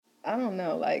I don't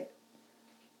know, like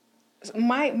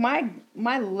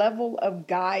my level of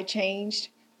guy changed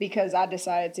because I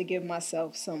decided to give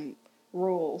myself some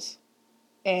rules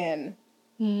and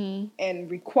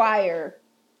require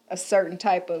a certain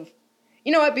type of.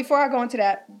 You know what? Before I go into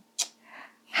that,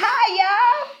 hi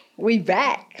y'all, we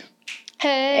back.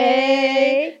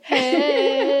 Hey,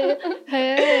 hey.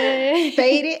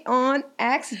 Faded on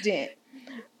accident.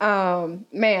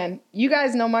 Man, you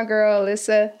guys know my girl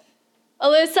Alyssa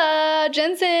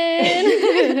Jensen.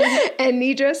 and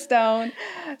Nidra Stone.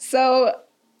 So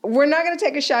we're not gonna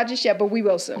take a shot just yet, but we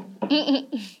will soon.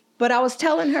 But I was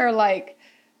telling her, like,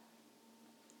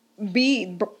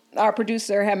 our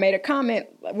producer had made a comment.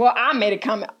 Well, I made a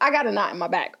comment. I got a knot in my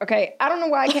back. Okay, I don't know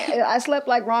why I slept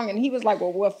like wrong, and he was like,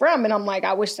 "Well, what from?" And I'm like,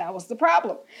 "I wish that was the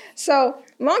problem." So,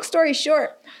 long story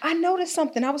short, I noticed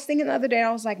something. I was thinking the other day.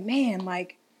 I was like, "Man,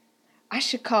 like, I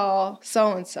should call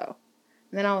so and so."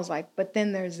 And then I was like, "But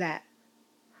then there's that.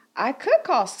 I could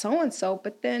call so and so,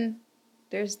 but then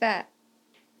there's that."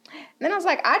 And then I was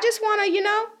like, "I just want to, you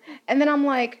know." And then I'm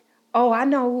like, "Oh, I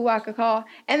know who I could call."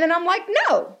 And then I'm like,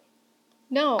 "No."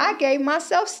 No. I gave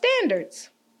myself standards.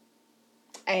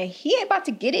 And he ain't about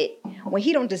to get it when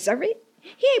he don't deserve it.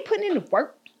 He ain't putting in the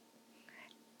work.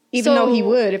 Even though he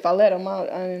would if I let him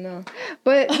out. I don't know.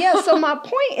 But yeah, so my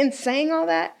point in saying all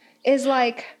that is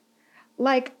like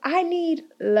I need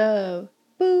love.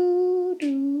 Boo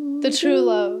doo. The true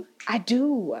love. I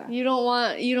do. You don't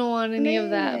want any of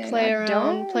that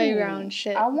playground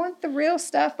shit. I want the real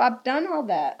stuff. I've done all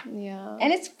that. Yeah.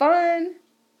 And it's fun.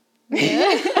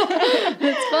 Yeah.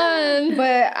 It's fun.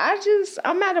 But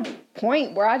I'm at a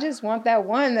point where I just want that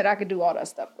one that I could do all that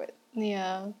stuff with.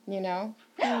 Yeah. You know?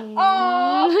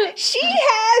 Oh, she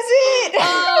has it.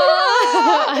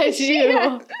 I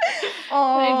do.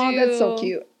 Oh, that's so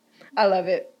cute. I love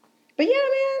it. But yeah,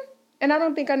 man. And I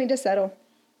don't think I need to settle.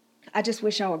 I just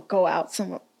wish I would go out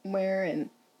somewhere and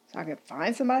so I could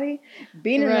find somebody.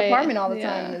 Being in an apartment all the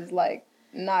time is like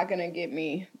not going to get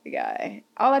me the guy.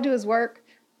 All I do is work,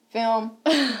 film,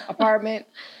 apartment.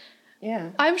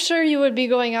 Yeah. I'm sure you would be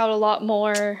going out a lot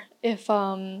more if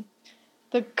the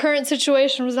current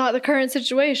situation was not the current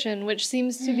situation, which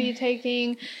seems to be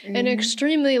taking an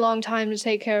extremely long time to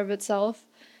take care of itself.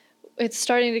 It's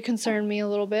starting to concern me a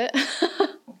little bit.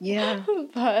 Yeah.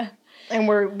 But and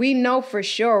we know for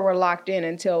sure we're locked in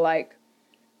until like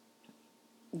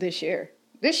this year.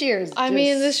 This year is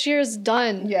this year's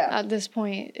done. Yeah. At this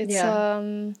point. It's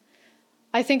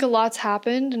I think a lot's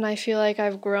happened and I feel like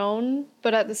I've grown,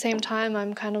 but at the same time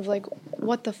I'm kind of like,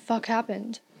 what the fuck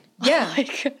happened? Yeah.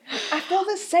 Like, I feel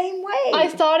the same way. I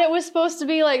thought it was supposed to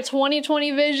be like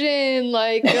 2020 vision,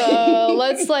 like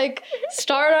let's like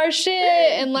start our shit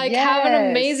and like have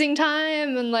an amazing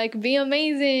time and like be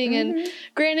amazing. And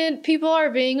granted, people are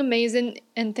being amazing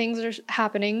and things are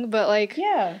happening, but like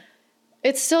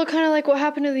it's still kind of like what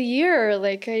happened to the year.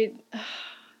 Like I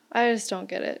just don't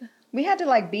get it. We had to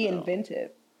like be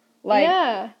inventive. Like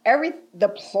the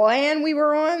plan we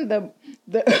were on, the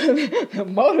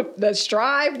motive, the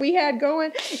strive we had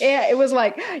going. Yeah, it was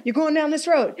like, you're going down this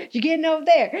road, you're getting over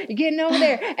there,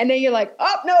 and then you're like,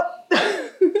 oh nope,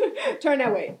 turn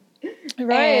that way.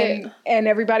 Right. And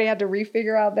everybody had to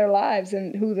refigure out their lives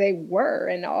and who they were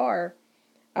and are.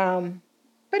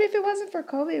 But if it wasn't for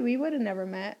COVID, we would have never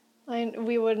met.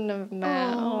 We wouldn't have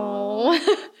met. Oh,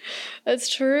 that's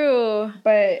true.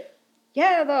 But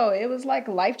yeah, though, it was like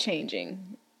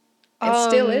life-changing. It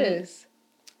still is.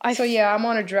 So yeah, I'm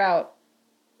on a drought.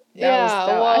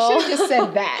 I should have just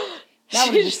said that.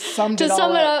 That would just summed it all up. To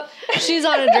sum it up, she's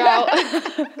on a drought.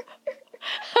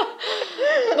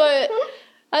 But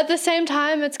at the same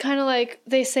time, it's kind of like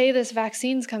they say this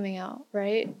vaccine's coming out,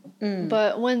 right?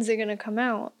 But when's it going to come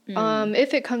out?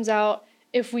 If it comes out,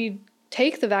 if we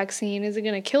take the vaccine, is it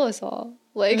going to kill us all?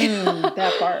 Like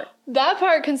that part. That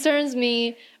part concerns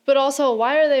me. But also,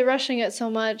 why are they rushing it so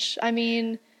much? I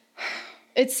mean,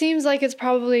 it seems like it's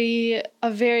probably a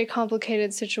very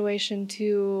complicated situation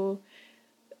to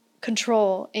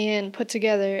control and put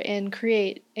together and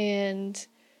create. And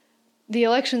the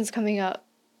election's coming up.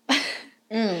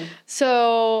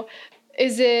 So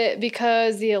is it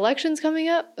because the election's coming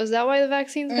up? Is that why the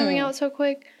vaccine's coming out so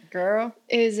quick? Girl.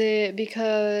 Is it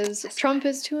because Trump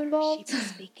is too involved? She's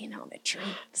speaking on the truth.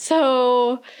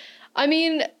 So, I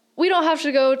mean, we don't have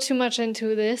to go too much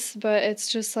into this, but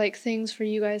it's just like things for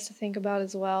you guys to think about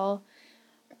as well.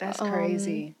 That's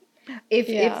crazy.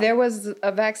 If there was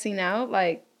a vaccine out,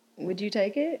 like, would you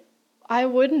take it? I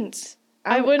wouldn't.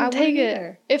 I wouldn't take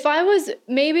it. If I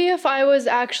was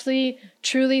actually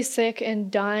truly sick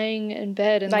and dying in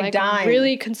bed and like dying.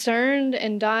 Really concerned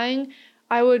and dying,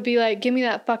 I would be like, give me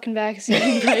that fucking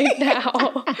vaccine right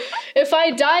now. If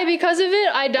I die because of it,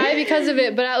 I die because of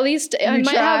it. But at least I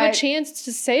might have a chance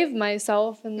to save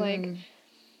myself. And like,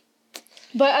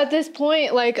 but at this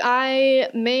point, like, I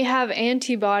may have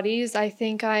antibodies. I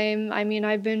think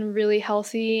I've been really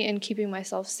healthy and keeping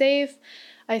myself safe.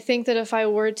 I think that if I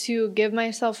were to give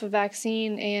myself a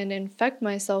vaccine and infect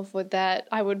myself with that,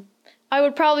 I would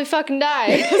probably fucking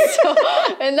die.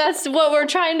 And that's what we're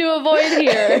trying to avoid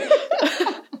here.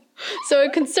 So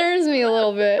it concerns me a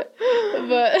little bit.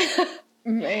 But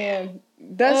man,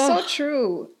 that's so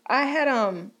true. I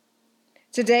had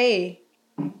today,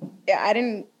 I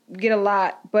didn't get a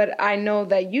lot, but I know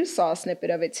that you saw a snippet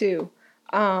of it too.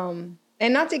 And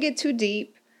not to get too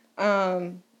deep,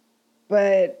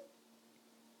 but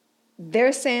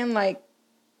they're saying like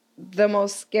the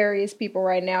most scariest people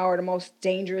right now, or the most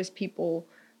dangerous people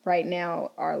right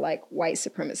now, are like white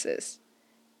supremacists.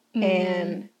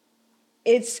 And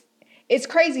it's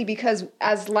crazy because,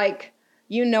 as like,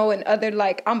 you know, and other,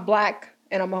 like, I'm Black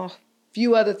and I'm a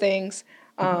few other things,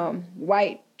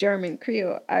 white, German,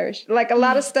 Creole, Irish, like a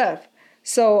lot of stuff.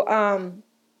 So,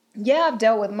 yeah, I've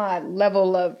dealt with my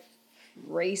level of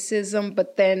racism,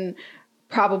 but then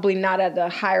probably not at a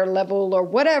higher level or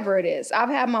whatever it is. I've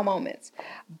had my moments,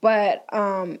 but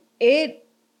with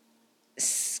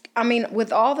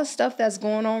all the stuff that's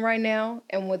going on right now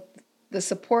and with the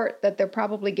support that they're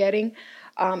probably getting,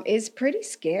 it's pretty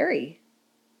scary.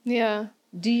 yeah.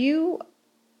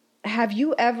 Have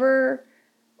you ever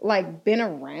like been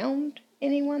around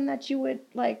anyone that you would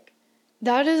like?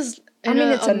 That is,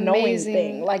 it's a knowing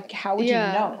thing. Like, how would you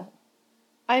know?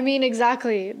 I mean,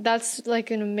 exactly. That's like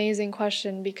an amazing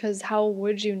question, because how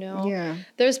would you know? Yeah.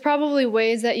 There's probably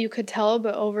ways that you could tell,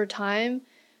 but over time.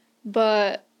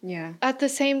 But yeah, at the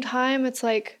same time, it's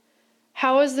like,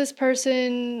 how is this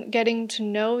person getting to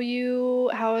know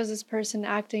you? How is this person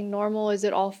acting normal? Is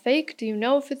it all fake? Do you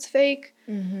know if it's fake?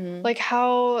 Like,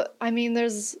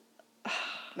 there's...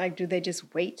 like, do they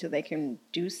just wait till they can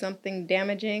do something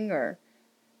damaging or...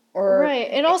 Right.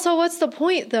 And also, what's the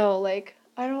point, though? Like,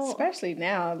 I don't... Especially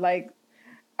now, like,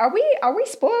 are we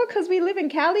spoiled because we live in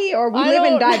Cali, or we live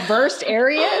in diverse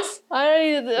areas?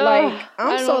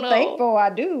 I'm so thankful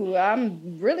I do.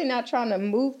 I'm really not trying to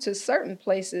move to certain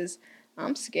places.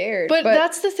 I'm scared. But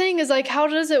that's the thing, is like, how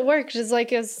does it work? Is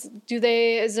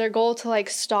their goal to like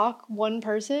stalk one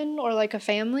person or like a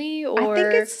family? Or I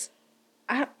think it's,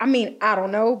 I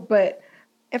don't know, but,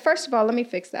 and first of all, let me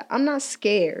fix that. I'm not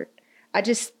scared. I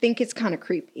just think it's kind of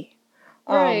creepy.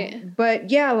 Right.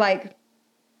 But yeah, like,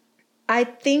 I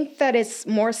think that it's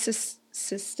more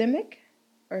systemic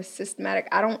or systematic.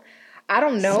 I don't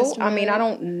know. Systematic. I mean, I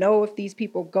don't know if these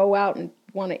people go out and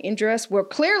want to injure us. Well,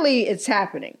 clearly it's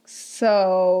happening.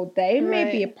 So they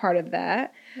may be a part of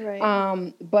that.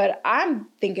 Right. But I'm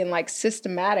thinking like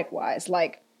systematic wise,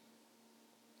 like,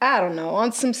 I don't know,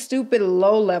 on some stupid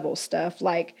low level stuff.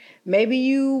 Like, maybe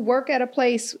you work at a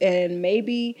place and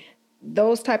maybe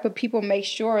those type of people make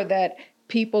sure that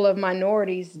people of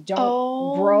minorities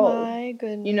don't grow. Oh my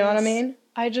goodness. You know what I mean?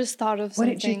 I just thought of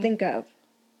something. What did you think of?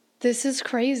 This is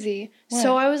crazy. What?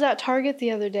 So I was at Target the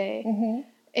other day,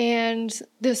 and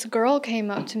this girl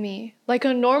came up to me. Like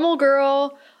a normal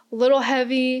girl, a little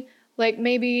heavy, like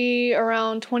maybe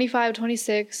around 25,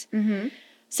 26.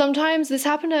 Sometimes this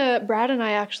happened to Brad and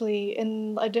I, actually,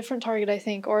 in a different Target, I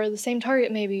think, or the same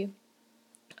Target maybe.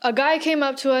 A guy came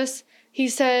up to us. He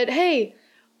said, "Hey,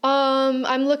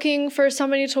 I'm looking for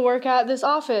somebody to work at this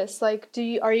office. Like,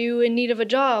 are you in need of a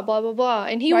job? Blah, blah, blah."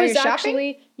 And he was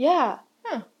actually, yeah.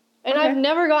 Huh. And I've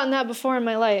never gotten that before in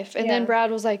my life. And then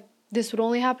Brad was like, "This would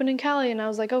only happen in Cali." And I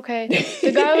was like, okay.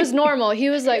 The guy was normal. He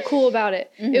was like cool about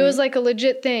it. It was like a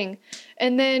legit thing.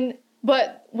 And then,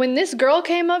 but when this girl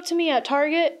came up to me at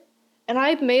Target, and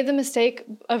I made the mistake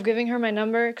of giving her my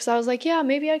number, because I was like, yeah,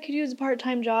 maybe I could use a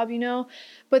part-time job, you know?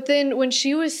 But then when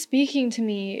she was speaking to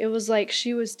me, it was like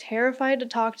she was terrified to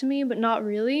talk to me, but not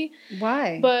really.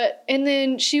 Why? And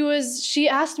then she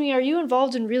asked me, "Are you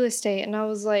involved in real estate?" And I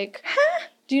was like,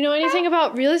 "Do you know anything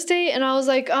about real estate?" And I was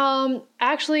like,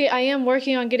 actually, I am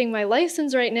working on getting my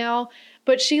license right now.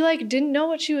 But she like didn't know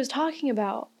what she was talking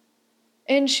about.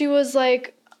 And she was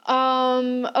like,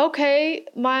 okay,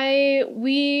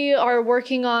 we are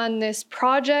working on this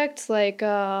project, like,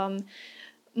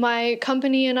 my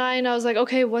company and I was like,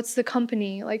 okay, what's the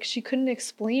company? Like, she couldn't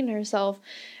explain herself.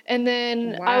 And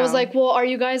then I was like, well, are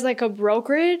you guys like a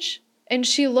brokerage? And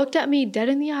she looked at me dead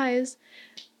in the eyes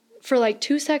for like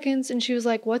 2 seconds, and she was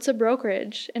like, "What's a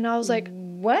brokerage?" And I was like,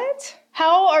 what?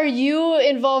 How are you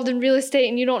involved in real estate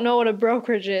and you don't know what a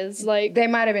brokerage is? Like, they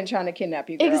might have been trying to kidnap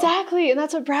you, girl. Exactly. And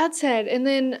that's what Brad said. And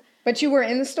then But you were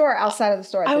in the store, outside of the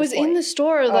store at I this was point? in the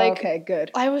store, like, okay,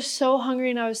 good. I was so hungry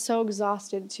and I was so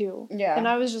exhausted too. Yeah. And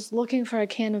I was just looking for a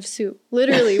can of soup.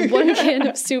 Literally, one can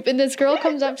of soup. And this girl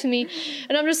comes up to me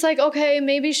and I'm just like, okay,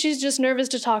 maybe she's just nervous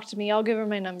to talk to me. I'll give her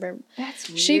my number. That's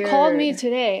weird. She called me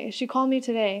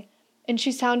today. And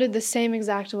she sounded the same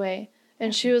exact way.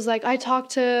 And she was like, I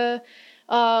talked to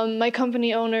my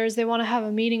company owners. They want to have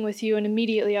a meeting with you. And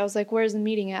immediately I was like, where's the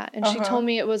meeting at? And she told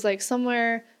me it was like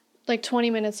somewhere like 20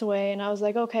 minutes away. And I was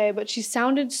like, okay. But she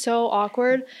sounded so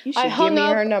awkward. You should I hung give me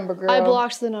up. her number, girl. I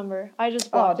blocked the number. I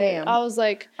just blocked damn. it. I was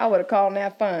like, I would have called and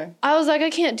had fun. I was like,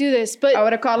 I can't do this. But I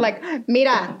would have called like,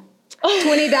 mira,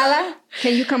 $20.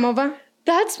 Can you come over?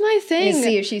 that's my thing. And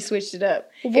see if she switched it up.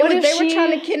 What if they were she-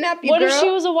 trying to kidnap you, What girl? if she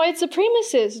was a white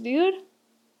supremacist, dude?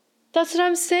 That's what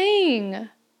I'm saying.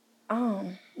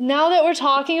 Oh. Now that we're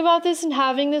talking about this and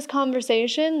having this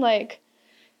conversation, like,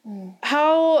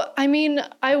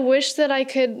 I wish that I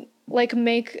could, like,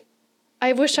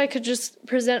 I wish I could just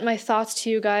present my thoughts to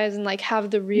you guys and, like,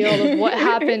 have the reel of what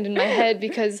happened in my head,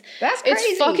 because That's crazy.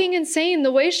 it's fucking insane.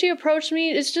 The way she approached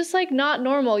me, it's just, like, not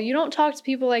normal. You don't talk to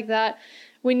people like that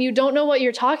when you don't know what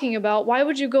you're talking about. Why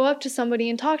would you go up to somebody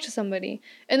and talk to somebody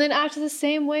and then act the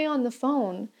same way on the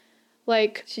phone?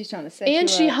 Like, She's trying to set you up. and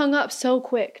she hung up so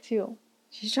quick, too.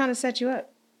 She's trying to set you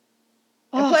up.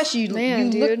 And Oh, plus, you man,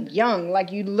 look dude. young.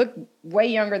 Like, you look way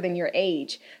younger than your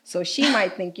age. So she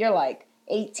might think you're, like,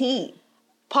 18.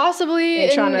 Possibly.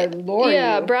 And trying to lure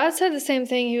yeah, you. Brad said the same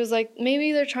thing. He was like,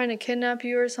 maybe they're trying to kidnap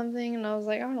you or something. And I was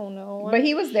like, I don't know. But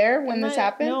he was there when this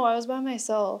happened? No, I was by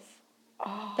myself.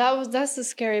 Oh, That's the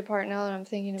scary part now that I'm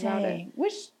thinking about it.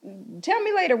 dang. Tell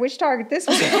me later which target this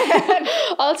was.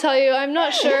 I'll tell you. I'm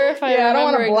not sure if I I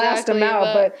don't remember want to blast exactly, them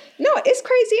out, but no, it's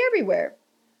crazy everywhere.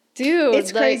 dude,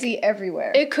 It's like, crazy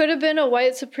everywhere. It could have been a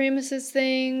white supremacist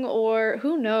thing, or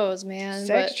who knows, man.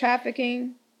 Sex But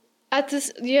trafficking. at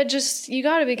this, you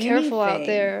got to be careful out Anything.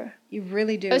 there. You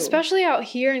really do. Especially out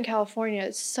here in California.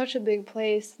 It's such a big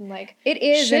place, and like, It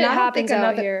is, shit and I don't happens think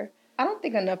out here. I don't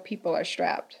think enough people are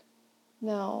strapped.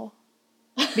 No.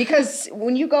 Because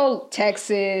when you go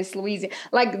Texas, Louisiana,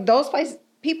 like those places,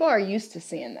 people are used to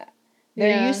seeing that. They're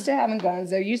Yeah. used to having guns.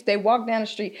 They walk down the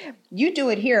street. You do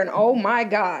it here, and oh my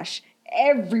gosh,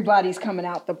 everybody's coming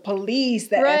out. The police,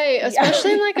 the Right, FBI.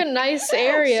 especially in like a nice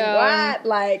area. SWAT,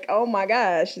 like, oh my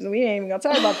gosh, we ain't even gonna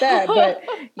talk about that. But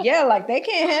yeah, like they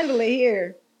can't handle it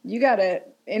here. You gotta,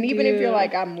 and even if you're Dude.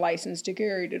 like, I'm licensed to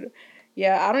carry,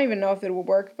 yeah, I don't even know if it would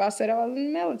work if I said I was in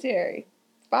the military.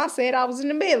 If I said I was in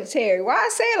the military, why I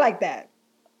say it like that?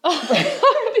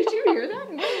 Did you hear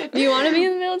that? Do you want to be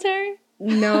in the military?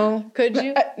 No. Could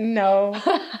you? No.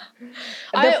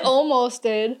 I almost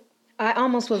did. I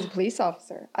almost was a police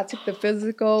officer. I took the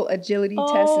physical agility test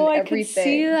and Oh, I everything. could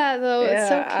see that though. It's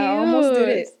so cute.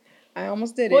 I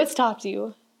almost did it. What stopped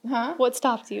you? Huh? What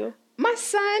stopped you? My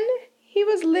son, he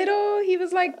was little. He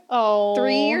was like Oh.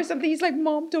 3 or something. He's like,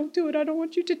 Mom, don't do it. I don't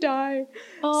want you to die.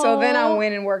 So then I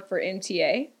went and worked for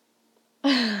MTA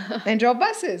and drove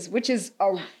buses, which is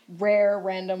a rare,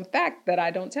 random fact that I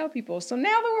don't tell people. So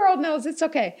now the world knows it's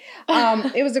okay.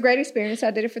 It was a great experience. I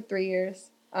did it for 3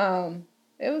 years.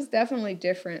 It was definitely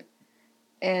different.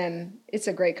 And it's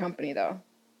a great company, though.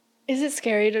 Is it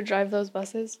scary to drive those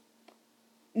buses?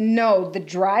 No, the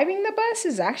driving the bus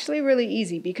is actually really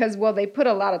easy because, well, they put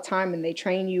a lot of time and they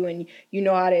train you and you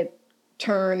know how to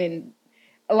turn. And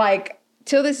like,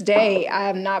 till this day, I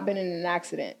have not been in an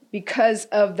accident because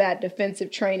of that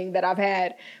defensive training that I've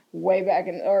had way back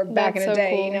in That's the so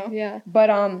day, cool. you know? Yeah.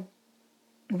 But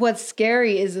what's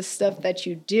scary is the stuff that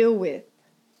you deal with.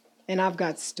 And I've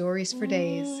got stories for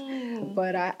days.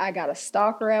 But I got a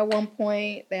stalker at one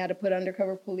point. They had to put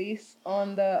undercover police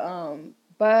on the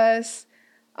bus.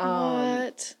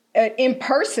 What? An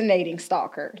impersonating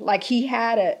stalker. Like he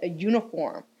had a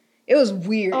uniform. It was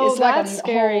weird. Oh, it's like that's a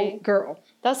scary. whole girl.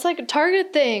 That's like a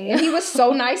Target thing. And he was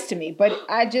so nice to me. But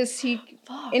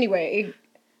anyway,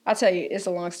 I'll tell you, it's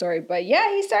a long story. But yeah,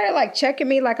 he started like checking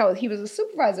me like he was a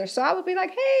supervisor. So I would be like,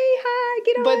 hey, hi,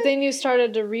 get on. But then you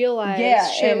started to realize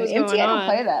shit and was MTA going don't on.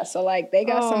 play that. So like they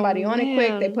got Oh, somebody on it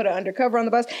quick. They man. put an undercover on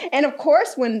the bus. And of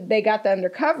course, when they got the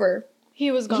undercover,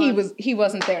 He was gone. he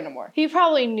wasn't there no more. He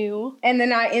probably knew. And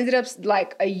then I ended up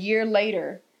like a year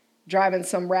later driving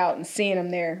some route and seeing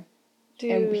him there.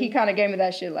 Dude. And he kind of gave me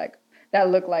that shit like, that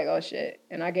looked like, oh shit.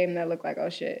 And I gave him that look like, oh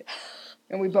shit.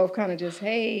 And we both kind of just,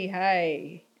 hey,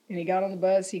 hi. And he got on the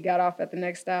bus. He got off at the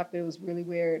next stop. It was really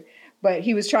weird. But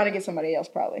he was trying to get somebody else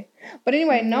probably. But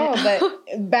anyway, no.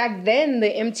 But back then the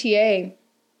MTA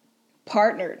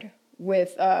partnered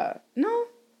with, no.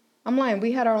 I'm lying.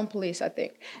 We had our own police, I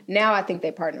think. Now I think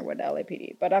they partner with the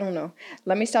LAPD, but I don't know.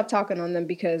 Let me stop talking on them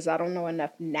because I don't know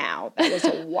enough now. That was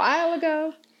a while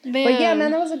ago. Man. But yeah,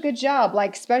 man, that was a good job.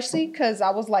 Like, especially because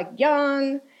I was like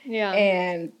young. Yeah.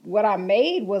 And what I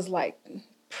made was like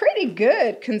pretty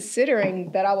good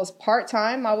considering that I was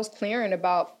part-time. I was clearing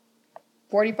about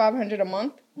 $4,500 a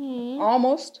month.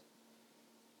 Almost.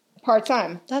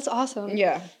 Part-time. That's awesome.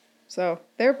 Yeah. So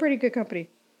they're a pretty good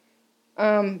company.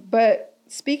 But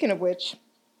speaking of which,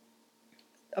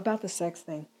 about the sex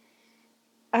thing,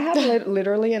 I had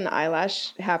literally an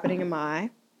eyelash happening in my eye,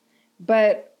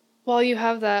 but while you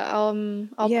have that, I'll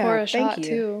pour a shot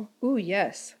too. Ooh,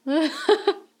 yes. I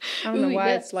don't know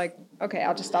why it's like, okay,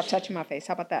 I'll just stop touching my face.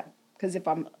 How about that? Because if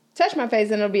I'm touch my face,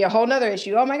 then it'll be a whole nother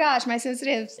issue. Oh my gosh, my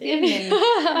sensitive skin.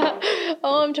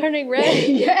 Oh, I'm turning red.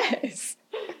 Yes.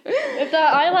 If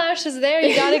that eyelash is there,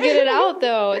 you gotta get it out,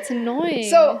 though. It's annoying.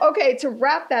 So, okay, to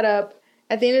wrap that up,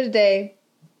 at the end of the day,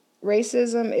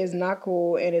 racism is not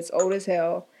cool, and it's old as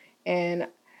hell. And,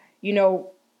 you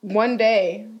know, one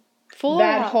day,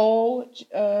 whole,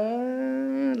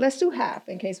 let's do half.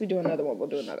 In case we do another one, we'll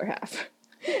do another half.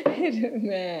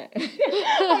 Man,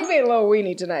 I'm being a little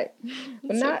weenie tonight.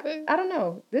 But not, okay. I don't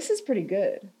know. This is pretty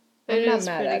good. I'm not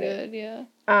mad at it. Yeah.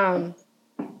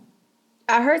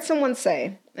 I heard someone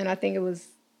say, and I think it was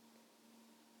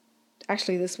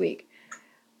actually this week,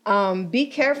 be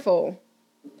careful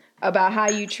about how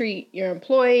you treat your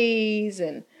employees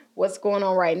and what's going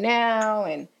on right now,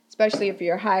 and especially if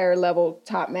you're higher level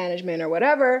top management or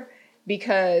whatever,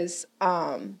 because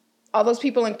all those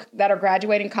people that are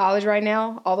graduating college right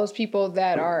now, all those people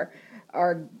that are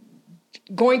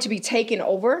going to be taken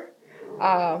over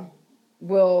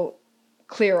will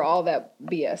clear all that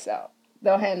BS out.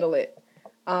 They'll handle it.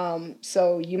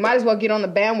 So you might as well get on the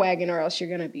bandwagon or else you're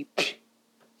going to be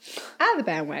out of the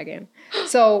bandwagon.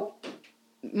 So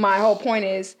my whole point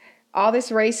is all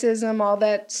this racism, all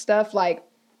that stuff, like,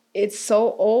 it's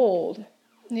so old.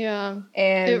 Yeah.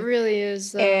 And it really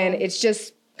is. And it's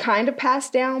just kind of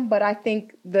passed down, but I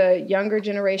think the younger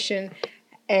generation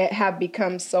have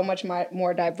become so much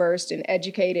more diverse and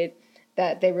educated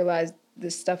that they realize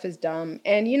this stuff is dumb.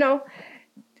 And, you know,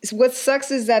 what sucks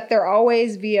is that they're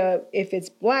always if it's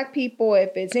black people,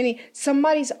 if it's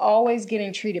somebody's always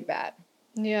getting treated bad.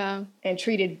 Yeah. And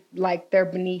treated like they're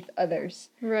beneath others.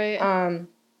 Right.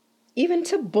 Even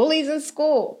to bullies in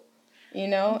school, you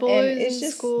know? Bullies and it's in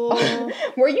just, school.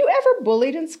 Were you ever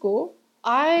bullied in school?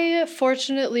 I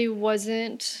fortunately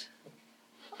wasn't.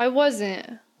 I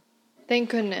wasn't.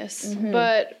 Thank goodness. Mm-hmm.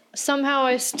 But somehow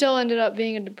I still ended up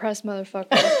being a depressed motherfucker.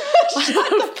 I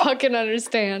don't fucking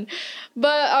understand.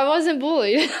 But I wasn't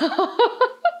bullied.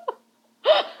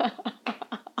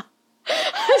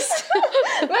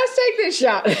 Let's take this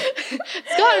shot.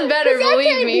 It's gotten better,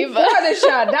 believe me. But the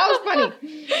shot. That was funny.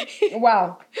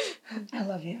 Wow. I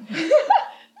love you.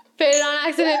 Paid it on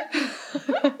accident.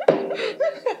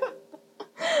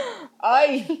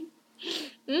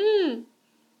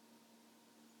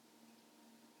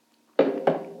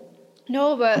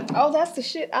 No, but that's the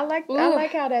shit. I like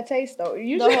how that tastes though.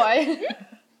 Ooh.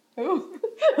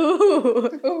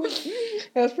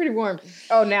 That was pretty warm.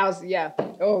 Oh, now it's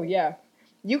Oh yeah.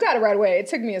 You got it right away. It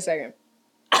took me a second.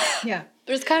 Yeah.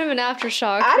 There's kind of an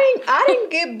aftershock. I didn't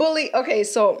get bullied. Okay,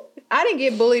 so I didn't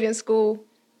get bullied in school.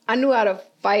 I knew how to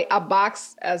fight. I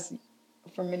boxed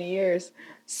for many years.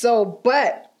 So,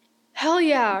 but hell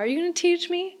yeah, are you gonna teach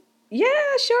me? Yeah,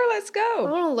 sure. Let's go.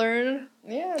 I want to learn.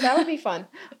 Yeah, that would be fun.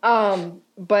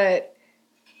 But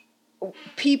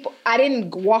I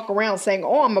didn't walk around saying,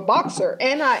 "Oh, I'm a boxer,"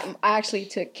 and I actually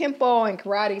took Kempo and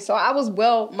karate. So I was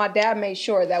my dad made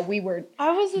sure that we were.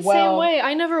 I was the same way.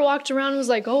 I never walked around and was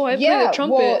like, "Oh, I play the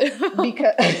trumpet." Well,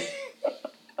 because.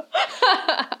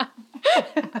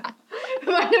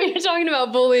 I know you're talking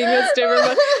about bullying. That's different.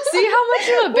 But see how much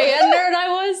of a band nerd I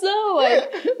was, though?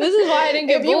 Like, this is why I didn't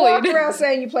get bullied. If you walk around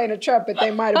saying you played a trumpet, they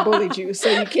might have bullied you, so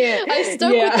you can't. I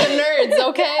stuck with the nerds,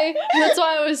 okay? That's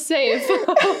why I was safe. Did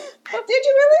you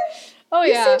really? Oh,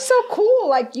 yeah. You seem so cool.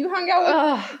 Like, you hung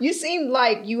out with... You seemed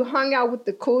like you hung out with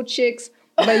the cool chicks,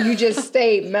 but you just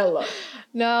stayed mellow.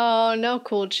 No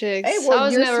cool chicks. Hey, well, I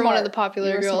was never smart. one of the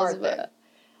popular girls, but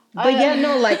yeah,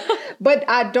 no, like... But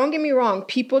don't get me wrong.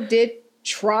 People did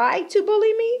try to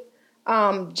bully me,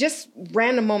 just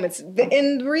random moments.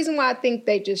 And the reason why I think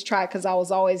they just tried, because I was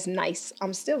always nice.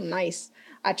 I'm still nice.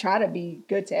 I try to be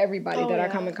good to everybody I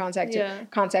come in contact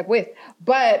with.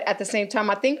 But at the same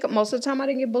time, I think most of the time I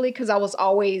didn't get bullied because I was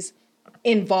always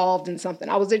involved in something.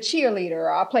 I was a cheerleader,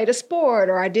 or I played a sport,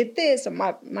 or I did this. And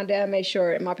my dad made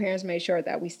sure, and my parents made sure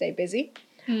that we stayed busy.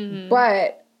 Mm-hmm.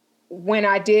 But when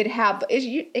I did have,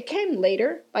 it came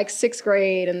later, like 6th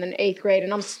grade and then 8th grade.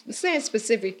 And I'm saying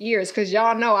specific years because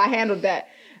y'all know I handled that.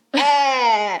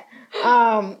 Yeah,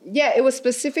 it was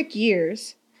specific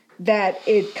years that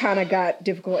it kind of got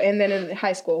difficult. And then in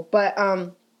high school. But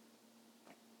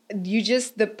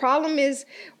the problem is,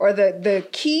 or the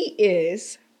key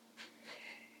is,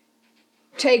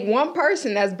 take one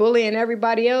person that's bullying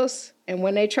everybody else, and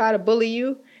when they try to bully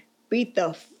you, beat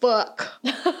the fuck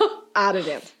out of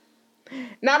them.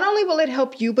 Not only will it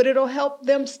help you, but it'll help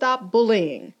them stop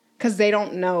bullying because they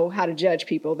don't know how to judge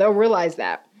people. They'll realize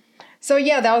that. So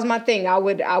yeah, that was my thing. I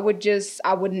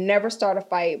would never start a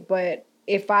fight, but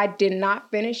if I did not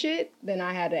finish it, then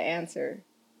I had to answer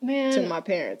to my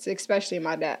parents, especially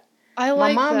my dad. I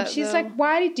like my mom. That, she's though. like,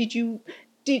 "Why did you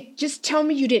just tell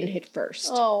me you didn't hit first?"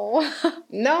 Oh,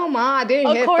 no, Ma, I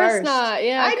didn't hit first. Of course not.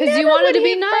 Yeah, because you wanted to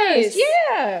be nice. First.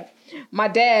 Yeah, my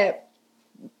dad.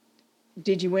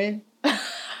 Did you win?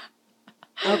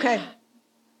 Okay.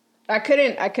 I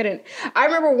couldn't. I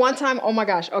remember one time, oh my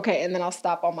gosh, okay, and then I'll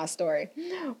stop on my story.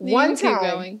 One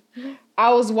time,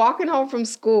 I was walking home from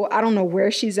school. I don't know where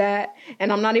she's at,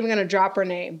 and I'm not even going to drop her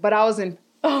name, but I was in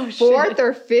 4th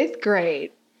or 5th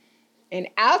grade in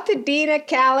Altadena,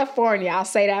 California. I'll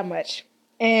say that much.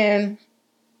 And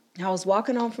I was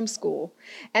walking home from school,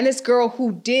 and this girl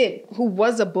who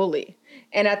was a bully.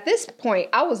 And at this point,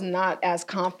 I was not as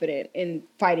confident in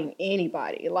fighting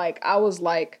anybody. Like, I was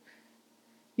like,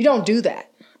 you don't do that.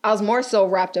 I was more so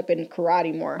wrapped up in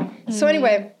karate more. Mm-hmm. So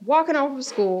anyway, walking home from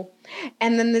school,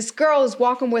 and then this girl is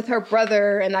walking with her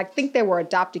brother, and I think they were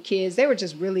adopted kids. They were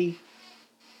just really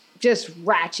just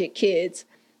ratchet kids.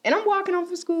 And I'm walking home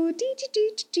from school, and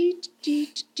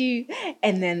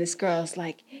then this girl's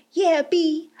like, yeah,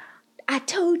 B, I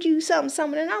told you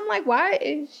something. And I'm like, why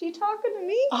is she talking to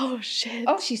me? Oh, shit.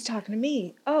 Oh, she's talking to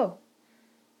me. Oh,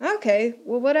 okay.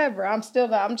 Well, whatever. I'm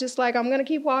just like, I'm going to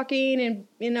keep walking and,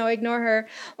 ignore her.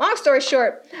 Long story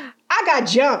short, I got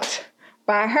jumped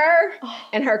by her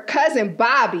and her cousin,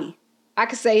 Bobby. I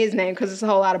could say his name because there's a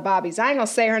whole lot of Bobbies. I ain't going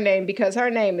to say her name because her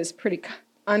name is pretty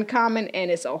uncommon and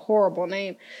it's a horrible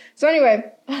name. So anyway,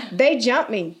 they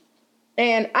jumped me.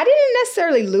 And I didn't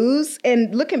necessarily lose.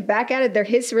 And looking back at it, their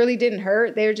hits really didn't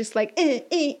hurt. They were just like,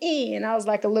 And I was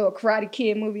like a little Karate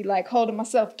Kid movie, like holding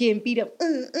myself, getting beat up.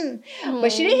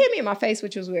 But she didn't hit me in my face,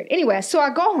 which was weird. Anyway, so I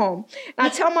go home and I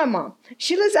tell my mom.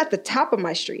 She lives at the top of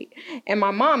my street. And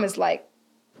my mom is like,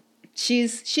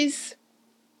 she's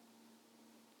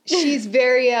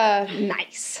very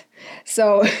nice.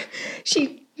 So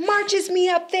she marches me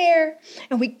up there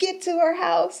and we get to her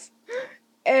house.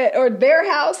 Or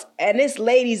their house, and this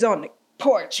lady's on the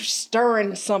porch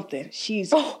stirring something.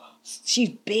 She's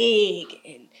big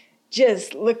and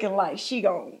just looking like she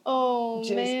gonna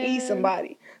eat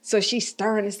somebody. So she's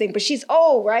stirring this thing, but she's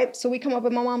old, right? So we come up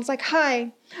and my mom's like,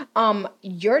 hi,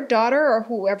 your daughter or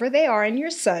whoever they are and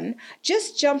your son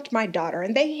just jumped my daughter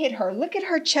and they hit her. Look at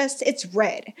her chest, it's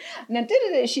red. And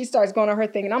then she starts going on her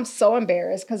thing and I'm so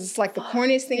embarrassed because it's like the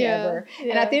corniest thing ever. Yeah.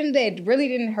 And at the end of the day, it really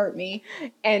didn't hurt me.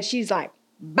 And she's like,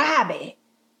 Bobby.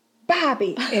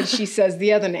 And she says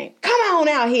the other name. Come on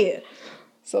out here.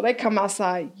 So they come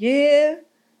outside. Yeah.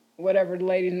 Whatever the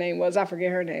lady's name was. I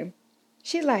forget her name.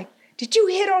 She's like, did you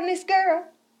hit on this girl?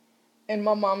 And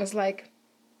my mom is like,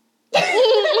 and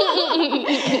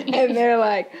they're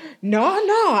like, no,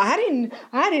 I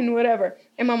didn't, whatever.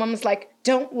 And my mom is like,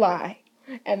 don't lie.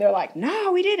 And they're like,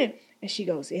 no, we didn't. And she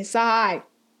goes, it's all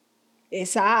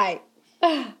right.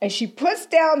 And she puts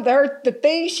down the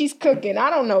thing she's cooking.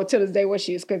 I don't know to this day what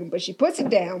she was cooking, but she puts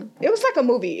it down. It was like a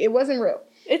movie. It wasn't real.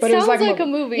 It sounds like a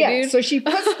movie, yeah, dude. So she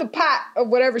puts the pot of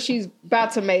whatever she's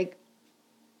about to make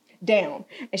down.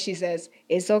 And she says,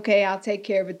 it's okay. I'll take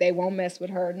care of it. They won't mess with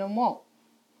her no more.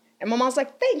 And my mom's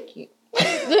like, thank you.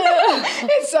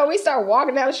 And so we start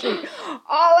walking down the street. All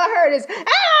I heard is,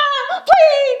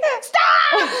 please,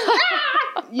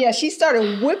 stop! Yeah, she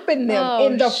started whipping them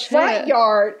in the front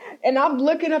yard. And I'm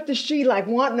looking up the street like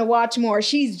wanting to watch more.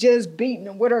 She's just beating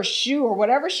them with her shoe or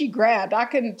whatever she grabbed. I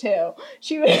couldn't tell.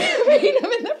 She was beating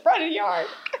them in the front of the yard.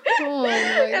 Oh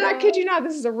my God. I kid you not,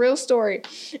 this is a real story.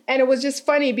 And it was just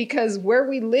funny because where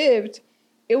we lived,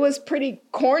 it was pretty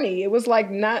corny. It was like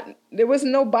there was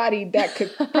nobody that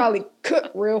could probably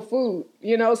cook real food,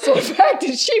 So the fact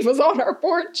that she was on her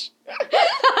porch.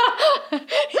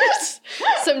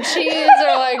 Some cheese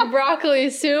or like broccoli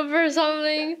soup or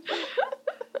something.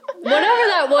 Whatever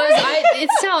that was, it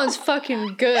sounds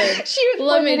fucking good.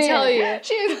 Let me tell you.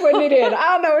 She was putting it in.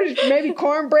 I don't know, maybe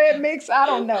cornbread mix. I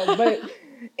don't know. But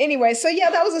anyway, so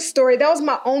yeah, that was a story. That was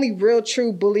my only real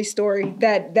true bully story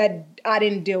that I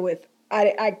didn't deal with.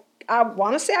 I I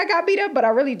want to say I got beat up, but I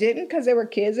really didn't because they were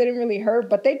kids. They didn't really hurt,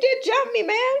 but they did jump me,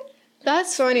 man.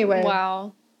 That's So anyway.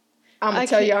 Wow. I'm going to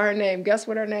tell y'all her name. Guess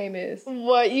what her name is?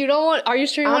 What? You don't want... Are you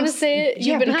sure you want to say it?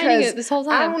 You've been hiding it this whole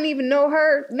time. I don't even know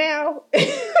her now.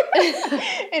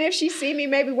 And if she see me,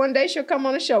 maybe one day she'll come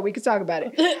on the show. We could talk about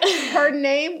it. Her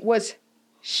name was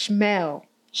Shmel.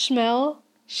 Shmel?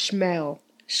 Shmel.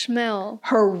 Shmel.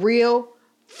 Her real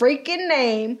freaking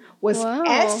name was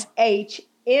Shmell.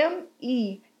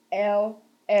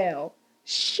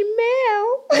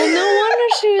 Shmel. Well, no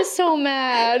wonder she was so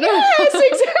mad. Yes,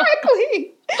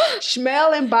 exactly.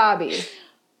 Shmel and Bobby.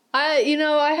 I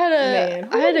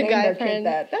had a guy friend.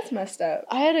 That's messed up.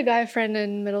 I had a guy friend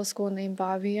in middle school named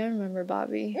Bobby. I remember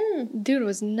Bobby. Dude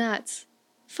was nuts.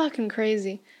 Fucking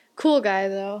crazy. Cool guy,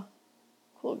 though.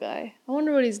 Cool guy. I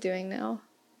wonder what he's doing now.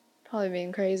 Probably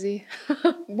being crazy.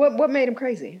 What made him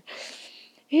crazy?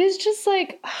 He's just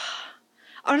like...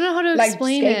 I don't know how to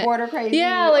explain it. Like skateboarder crazy?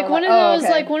 Yeah, like one of those,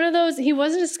 like one of those, he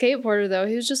wasn't a skateboarder though.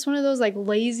 He was just one of those like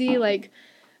lazy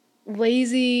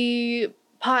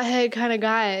pothead kind of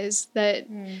guys that,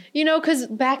 because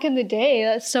back in the day,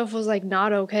 that stuff was like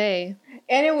not okay.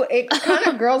 And it kind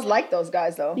of girls like those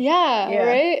guys though. Yeah,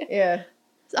 right? Yeah.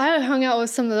 I hung out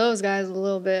with some of those guys a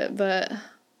little bit, but.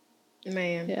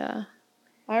 Man. Yeah.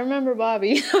 I remember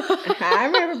Bobby. I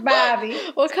remember Bobby.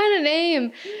 What kind of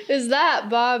name is that,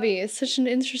 Bobby? It's such an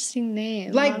interesting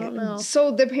name. Like, I don't know.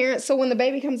 So when the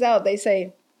baby comes out, they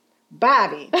say,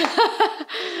 Bobby.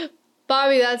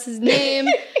 Bobby, that's his name.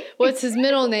 What's his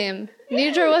middle name?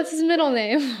 Nidra, what's his middle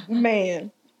name?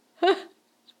 Man. Man.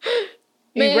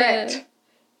 Erect.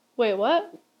 Wait,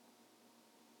 what?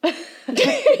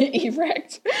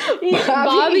 Erect.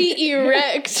 Bobby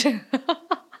Erect.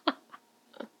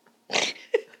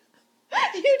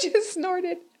 You just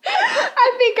snorted.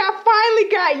 I think I finally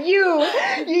got you.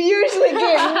 You usually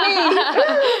get me.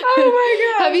 Oh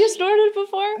my God. Have you snorted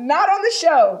before? Not on the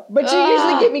show, but you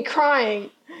usually get me crying.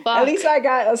 Fuck. At least I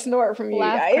got a snort from you.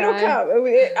 It'll come.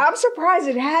 I'm surprised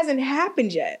it hasn't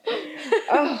happened yet.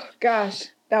 Oh gosh,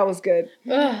 that was good.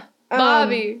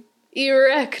 Bobby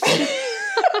Erect.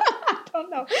 I don't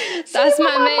know. That's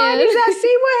my man.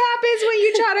 See what happens when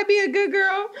you try to be a good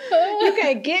girl? You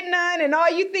can't get none, and all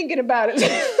you thinking about is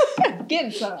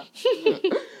getting some.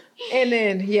 And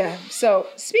then so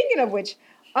speaking of which,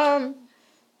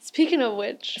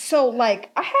 so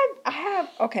like I have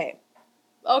okay.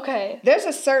 There's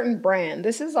a certain brand.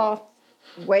 This is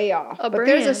way off. But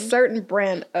there's a certain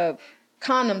brand of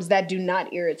condoms that do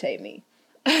not irritate me.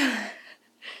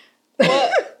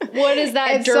 What is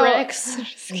that? Durex?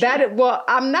 So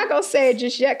I'm not gonna say it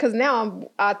just yet because now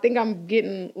I think I'm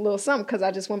getting a little something because I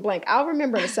just went blank. I'll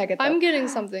remember in a second. Though. I'm getting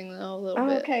something though a little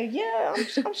bit. Okay, yeah,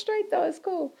 I'm straight though. It's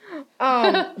cool.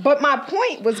 But my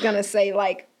point was gonna say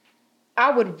like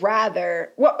I would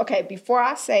rather. Well, okay. Before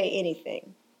I say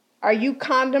anything, are you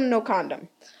condom? No condom.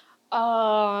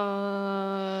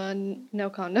 No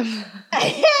condom.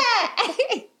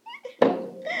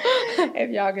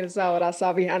 If y'all could have saw what I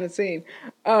saw behind the scene.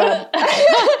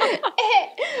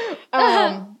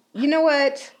 You know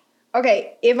what?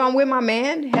 Okay, if I'm with my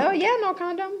man, hell yeah, no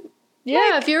condom.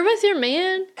 Yeah, if you're with your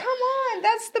man. Come on,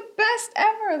 that's the best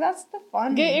ever. That's the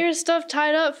fun. Get your stuff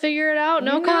tied up, figure it out,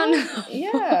 no condom.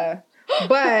 Yeah.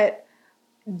 But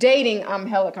dating, I'm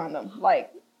hella condom.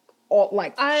 Like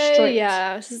strict.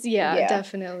 Yeah,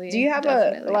 definitely. Do you have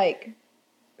a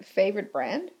favorite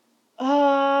brand?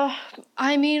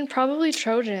 I mean, probably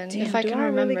Trojan. Damn, if I can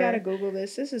remember. I really gotta Google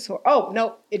this. This is oh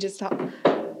no, it just stopped.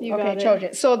 You got it.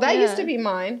 Trojan. So that used to be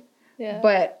mine. Yeah.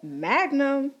 But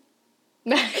Magnum.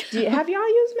 Have y'all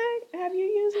used Magnum? Have you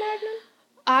used Magnum?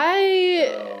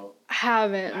 I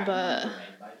haven't, but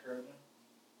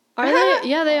are they?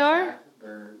 Yeah, they are.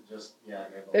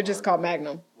 They're just called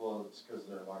Magnum. Well, it's because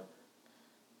they're larger.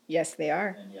 Yes, they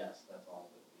are. And yes, that's all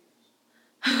that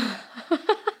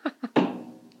we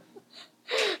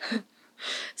use.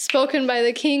 Spoken by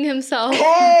the king himself.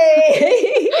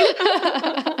 Hey!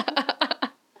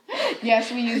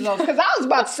 Yes, we use those. Because I was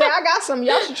about to say, I got some.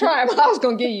 Y'all should try them. I was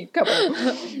going to give you a couple.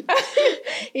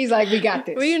 He's like, we got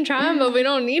this. We can try them, but we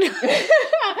don't need them.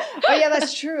 Oh, yeah,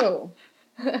 that's true.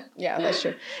 Yeah, that's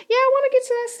true. Yeah, I want to get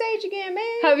to that stage again,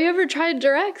 man. Have you ever tried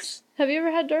Durex? Have you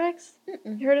ever had Durex?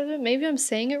 You heard of it? Maybe I'm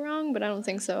saying it wrong, but I don't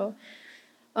think so.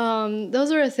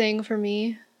 Those are a thing for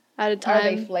me at a time. Are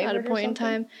they flavored at a point or in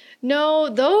time? No,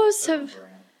 those have.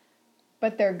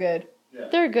 But they're good. Yeah.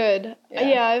 They're good.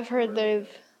 Yeah, I've heard they're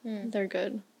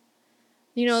good.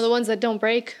 You know, the ones that don't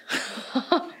break.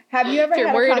 Have you ever? If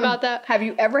you're worried about that. Have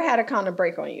you ever had a condom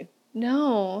break on you?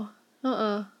 No.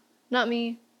 Not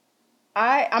me.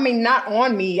 I mean, not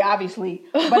on me, obviously,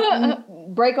 but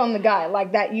break on the guy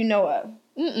like that you know of?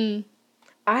 Mm-mm.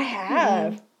 I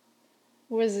have.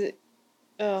 Was it?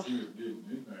 Oh.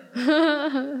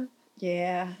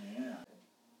 Yeah.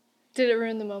 Did it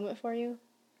ruin the moment for you?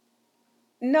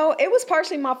 No, it was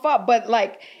partially my fault, but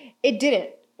like it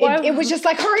didn't. Why- It was just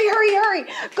like, hurry.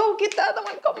 Go get the other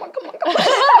one. Come on.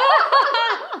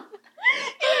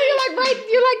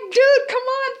 You're like, dude, come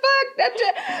on, fuck.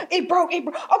 It broke. Okay,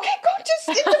 go just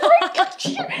hit the brake.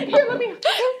 Here, let me.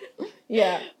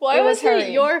 Yeah. Why was it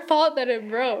hurrying. your fault that it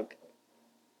broke?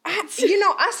 I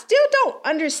still don't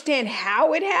understand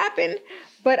how it happened,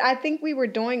 but I think we were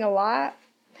doing a lot.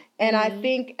 And I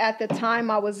think at the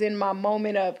time I was in my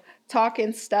moment of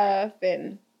talking stuff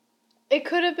and... It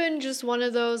could have been just one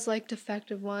of those, like,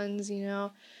 defective ones, you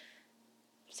know.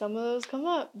 Some of those come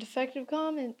up. Defective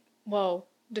condoms.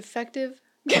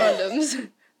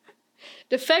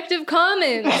 Defective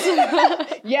comments.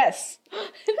 Yes.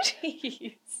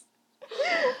 Jeez.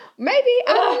 Maybe.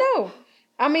 I don't know.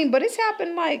 I mean, but it's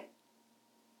happened, like,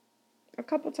 a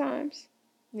couple times.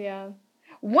 Yeah.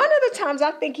 One of the times,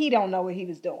 I think he don't know what he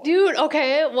was doing. Dude,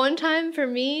 okay, one time for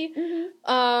me,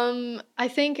 I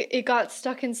think it got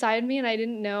stuck inside me and I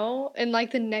didn't know. And like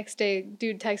the next day,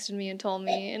 dude texted me and told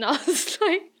me, and I was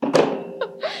like,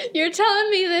 "You're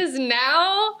telling me this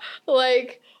now?"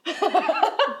 Like,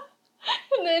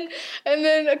 and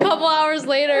then a couple hours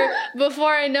later,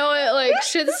 before I know it, like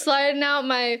shit's sliding out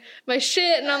my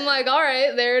shit, and I'm like, "All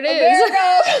right, there it is." There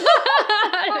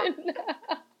it goes.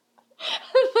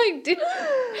 I'm like, dude.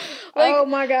 Like, oh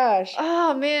my gosh.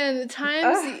 Oh man,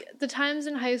 the times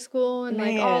in high school and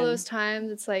like all those times,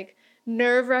 it's like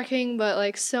nerve-wracking but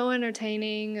like so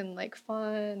entertaining and like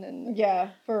fun and yeah,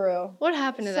 for real. What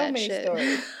happened to that shit? So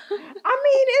many stories. I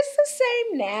mean, it's the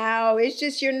same now. It's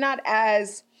just you're not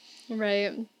as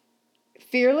right.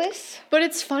 fearless. But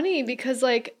it's funny because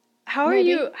like how are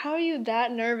you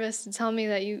that nervous to tell me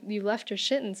that you left your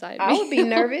shit inside me? I would be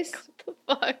nervous. What the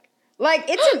fuck? Like,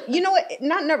 you know what?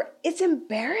 Not nervous. It's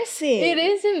embarrassing. It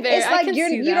is embarrassing. It's like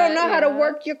you don't know how to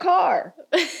work your car.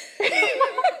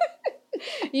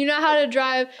 You know how to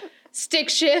drive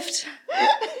stick shift?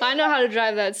 I know how to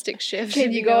drive that stick shift.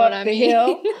 Can you go up the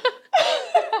hill?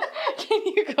 Can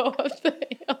you go up the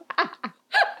hill?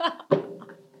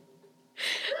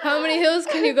 How many hills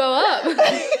can you go up?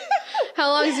 How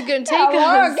long is it going to take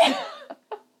us?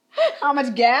 How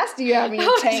much gas do you have in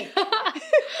your tank?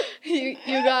 You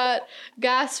got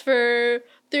gas for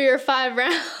 3 or 5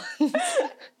 rounds.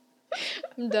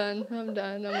 I'm done. I'm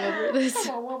over this.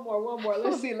 Come on, one more.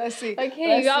 Let's see.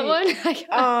 Okay, you got one?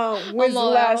 When's the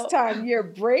last time your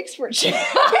brakes were changed?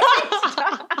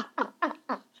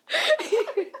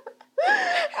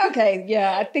 Okay,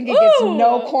 yeah, I think it gets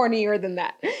no cornier than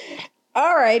that.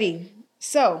 Alrighty,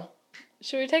 so.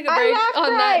 Should we take a break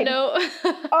on that note?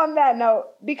 On that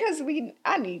note, because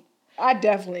I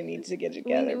definitely need to get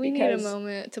together. We need a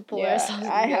moment to pull ourselves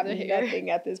together. I have here.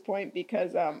 nothing at this point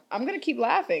because I'm going to keep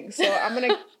laughing. So I'm going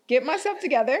to get myself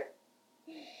together.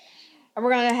 And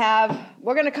we're going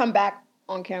to come back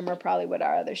on camera probably with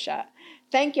our other shot.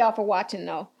 Thank y'all for watching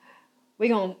though. We're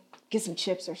going to get some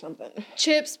chips or something.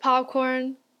 Chips,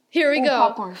 popcorn. Here we go.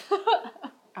 Popcorn.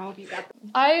 I hope you got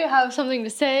them. I have something to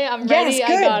say. I'm ready.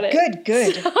 Yes, I got it.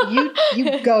 Good.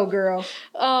 You go, girl.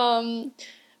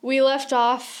 We left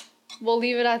off. We'll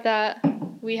leave it at that.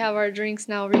 We have our drinks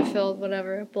now refilled,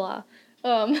 whatever, blah.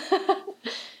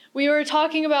 We were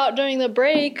talking about during the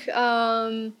break,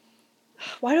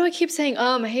 why do I keep saying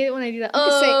I hate it when I do that. You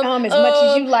can say as much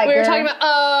as you like, we were girl. talking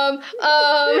about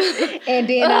and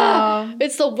then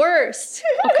it's the worst.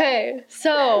 Okay,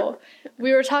 so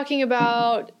we were talking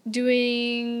about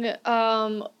doing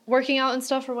working out and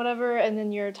stuff or whatever, and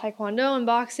then your taekwondo and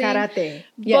boxing. Karate.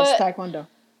 Yes, taekwondo.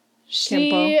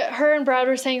 Her and Brad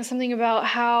were saying something about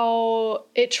how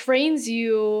it trains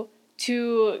you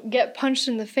to get punched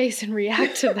in the face and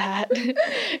react to that.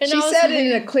 And she said it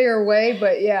in a clear way,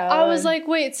 but yeah. I was like,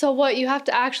 wait, so what? You have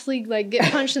to actually like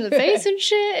get punched in the face and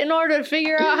shit in order to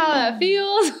figure out how that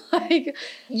feels? Like,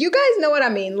 you guys know what I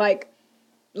mean? Like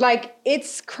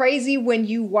it's crazy when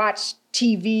you watch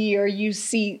TV or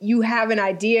you have an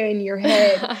idea in your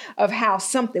head of how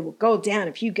something would go down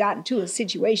if you got into a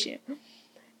situation.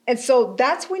 And so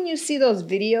that's when you see those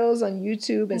videos on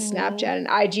YouTube and Snapchat and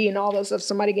IG and all those of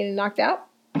somebody getting knocked out.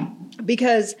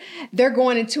 Because they're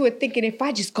going into it thinking if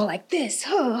I just go like this,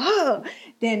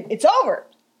 then it's over.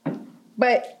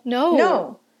 But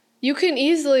no. You can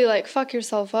easily like fuck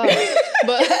yourself up.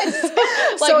 But like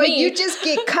so if you just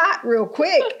get caught real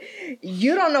quick,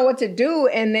 you don't know what to do,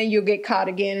 and then you'll get caught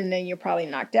again, and then you're probably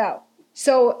knocked out.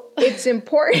 So it's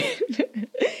important.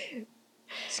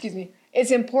 Excuse me.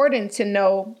 It's important to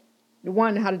know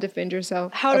one, how to defend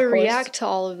yourself. How to react to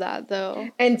all of that, though.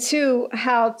 And two,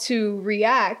 how to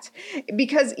react.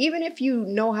 Because even if you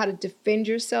know how to defend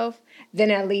yourself, then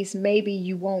at least maybe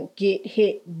you won't get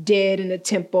hit dead in the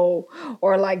temple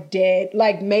or like dead.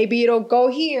 Like maybe it'll go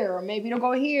here or maybe it'll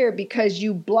go here because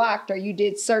you blocked or you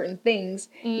did certain things,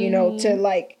 you know, to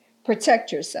like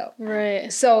protect yourself.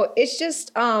 Right. So it's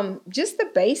just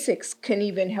the basics can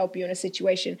even help you in a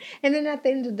situation. And then at the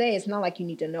end of the day, it's not like you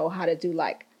need to know how to do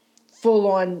like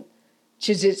full on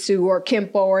jiu-jitsu or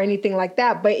kempo or anything like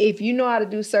that. But if you know how to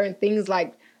do certain things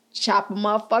like chop a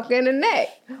motherfucker in the neck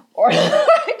or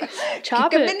like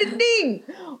Chop kick him it. in the knee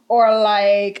or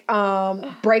like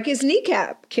break his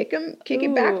kneecap, kick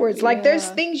it backwards. Like there's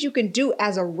yeah. things you can do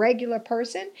as a regular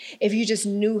person if you just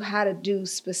knew how to do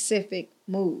specific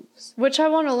moves. Which I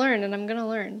want to learn, and I'm going to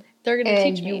learn. They're going to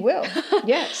And teach you me. will.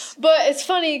 Yes. But it's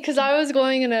funny because I was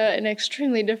going in an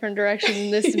extremely different direction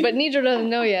than this, but Nidra doesn't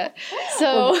know yet.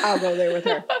 So I'll go there with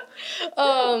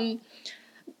her.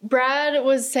 Brad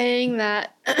was saying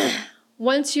that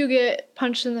once you get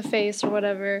punched in the face or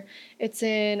whatever, it's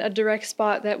in a direct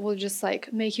spot that will just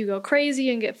like make you go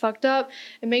crazy and get fucked up.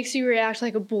 It makes you react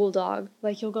like a bulldog,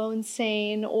 like you'll go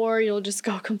insane or you'll just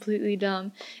go completely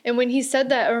dumb. And when he said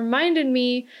that, it reminded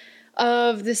me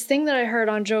of this thing that I heard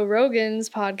on Joe Rogan's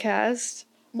podcast.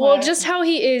 Well, What? just how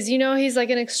he is, you know, he's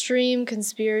like an extreme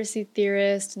conspiracy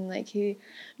theorist and like he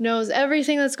knows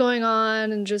everything that's going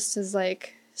on and just is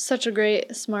like such a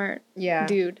great, smart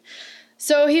dude.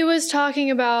 So he was talking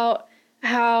about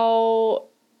how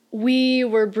we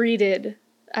were breeded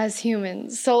as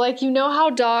humans. So like, you know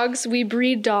how we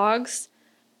breed dogs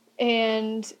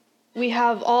and we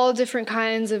have all different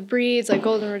kinds of breeds, like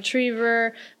golden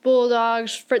retriever,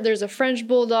 bulldogs. There's a French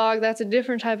bulldog. That's a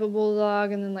different type of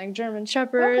bulldog. And then like German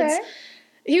shepherds. Okay.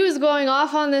 He was going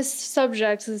off on this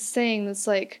subject, this saying that's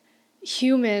like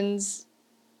humans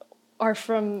are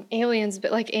from aliens,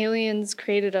 but like aliens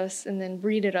created us and then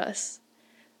breeded us.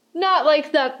 Not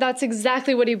like that's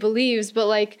exactly what he believes, but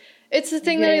like it's the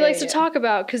thing that he likes to talk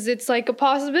about because it's like a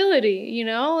possibility, you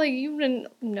know? Like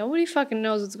nobody fucking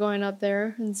knows what's going up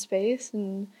there in space.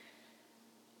 And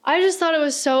I just thought it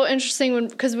was so interesting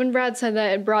because when Brad said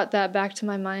that, it brought that back to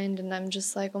my mind. And I'm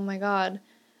just like, oh my God,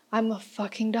 I'm a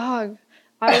fucking dog.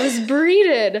 I was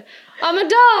breeded. I'm a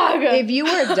dog. If you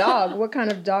were a dog, what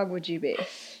kind of dog would you be?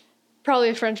 Probably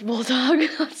a French bulldog.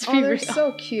 Oh, they're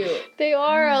so cute. They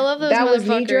are. I love those That was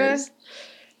motherfuckers.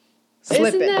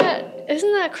 Nidra.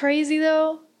 Isn't that crazy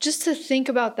though? Just to think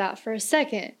about that for a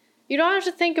second. You don't have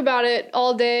to think about it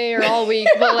all day or all week,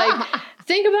 but like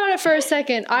think about it for a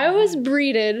second. I was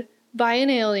breeded by an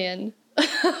alien. And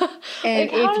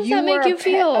like, how does that make you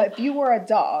feel? If you were a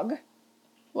dog,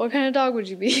 what kind of dog would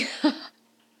you be?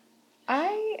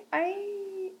 I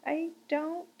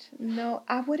don't know.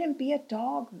 I wouldn't be a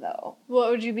dog though.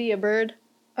 What would you be? A bird?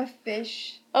 A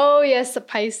fish. Oh yes, a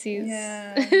Pisces.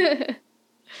 Yeah.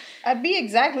 I'd be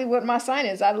exactly what my sign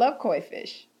is. I love koi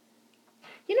fish.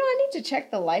 You know, I need to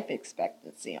check the life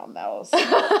expectancy on those.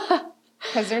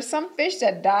 Because there's some fish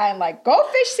that die, and like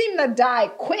goldfish seem to die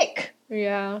quick.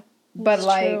 Yeah. But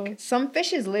like true. some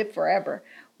fishes live forever.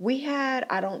 We had,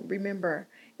 I don't remember,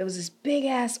 it was this big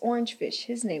ass orange fish.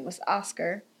 His name was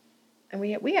Oscar. And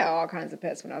we had all kinds of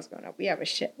pets when I was growing up. We had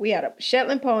a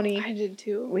Shetland pony. I did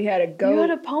too. We had a goat. You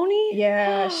had a pony?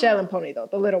 Yeah, Shetland pony though,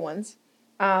 the little ones.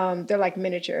 They're like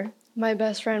miniature. My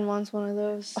best friend wants one of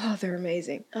those. Oh, they're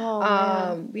amazing. Oh,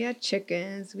 man. We had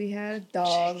chickens. We had a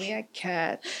dog. We had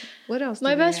cats. What else?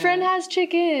 My best friend has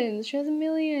chickens. She has 1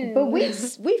 million. But we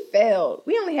failed.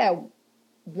 We only had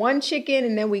one chicken,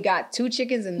 and then we got 2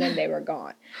 chickens, and then they were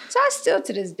gone. So I still,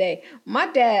 to this day, my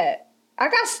dad, I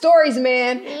got stories,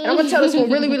 man. And I'm going to tell this one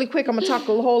really, really quick. I'm going to talk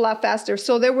a whole lot faster.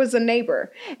 So there was a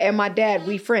neighbor, and my dad,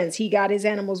 we friends. He got his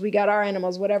animals. We got our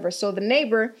animals, whatever. So the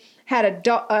neighbor had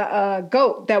a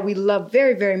goat that we loved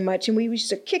very, very much. And we used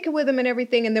to kick it with him and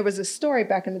everything. And there was a story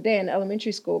back in the day in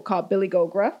elementary school called Billy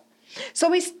Goat Gruff. So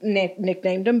we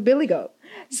nicknamed him Billy Goat.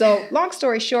 So long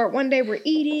story short, one day we're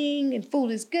eating and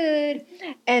food is good.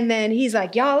 And then he's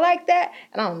like, y'all like that?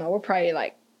 And I don't know, I'm probably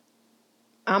like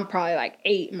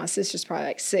 8. And my sister's probably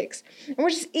like 6. And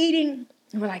we're just eating.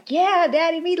 And we're like, yeah,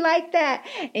 Daddy, we like that.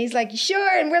 And he's like, you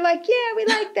sure? And we're like, yeah, we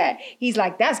like that. He's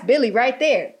like, that's Billy right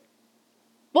there.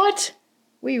 What?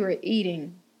 We were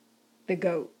eating the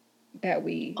goat that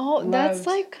we Oh, that's loved.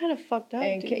 like kind of fucked up.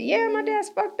 And dude. yeah, my dad's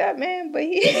fucked up, man. But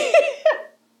he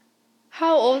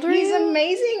How old were he's you?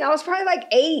 amazing. I was probably like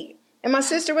 8. And my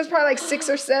sister was probably like 6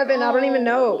 or 7. I don't even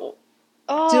know.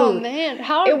 Oh, Dude, man.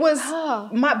 How It was ah.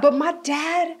 my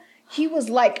dad, he was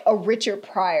like a Richard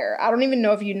Pryor. I don't even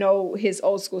know if you know his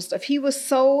old school stuff. He was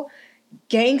so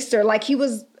gangster. Like, he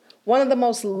was one of the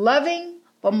most loving,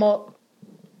 but most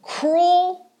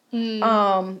cruel,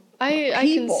 I can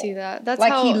people. see that. That's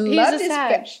like, how he he's loved a his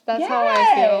Sag. That's how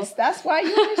I feel. That's why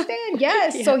you understand.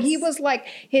 Yes. So he was like,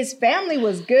 his family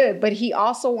was good, but he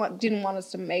also didn't want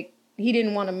to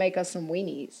make us some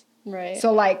weenies. Right.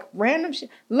 So, like, random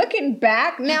shit. Looking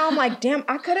back now, I'm like, damn,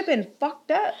 I could have been fucked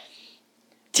up.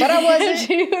 But I wasn't.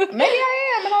 Maybe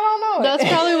I am, and I don't know. That's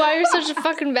probably why you're such a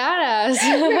fucking badass.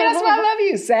 Maybe that's why I love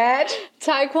you, Sag.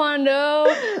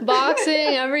 Taekwondo,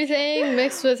 boxing, everything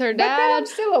mixed with her But then I'm dad.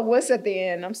 still a wuss at the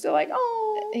end. I'm still like,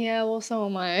 oh. Yeah, well, so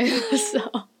am I. So.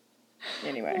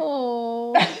 Anyway.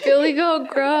 Oh, Billy Goat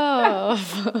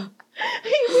Gruff.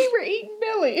 We were eating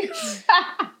Billy.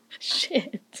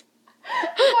 Shit.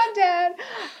 My dad,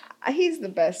 he's the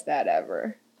best dad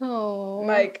ever. Oh.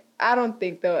 Like, I don't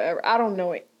think I'll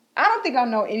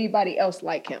know anybody else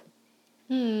like him.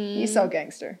 He's so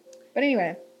gangster. But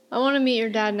anyway. I want to meet your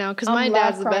dad now because I'm my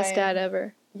laugh dad's the best crying. dad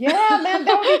ever. Yeah, man,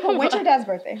 that would be cool. When's your dad's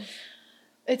birthday?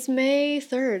 It's May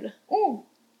 3rd. Ooh,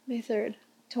 May 3rd.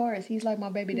 Taurus. He's like my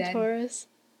baby daddy. Taurus.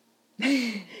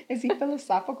 Is he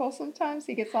philosophical sometimes?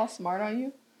 He gets all smart on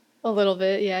you? A little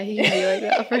bit, yeah, he can be like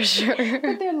that for sure.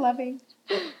 But they're loving.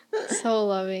 So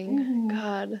loving.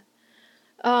 God.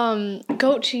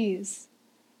 Goat cheese.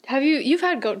 You've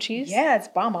had goat cheese? Yeah, it's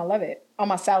bomb. I love it. On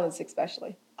my salads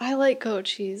especially. I like goat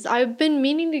cheese. I've been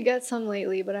meaning to get some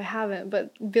lately, but I haven't.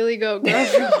 But Billy Goat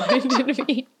Gruff reminded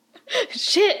me.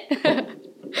 Shit.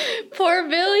 Poor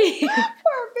Billy.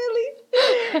 Poor Billy.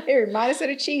 It reminds us of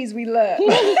the cheese we love.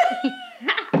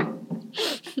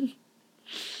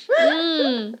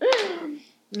 Man.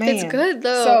 It's good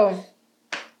though. So,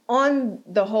 on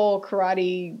the whole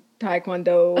karate,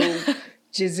 taekwondo,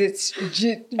 Jiu-jitsu.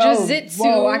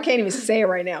 Whoa, I can't even say it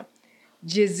right now.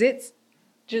 Jiu-jitsu.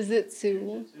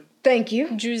 Thank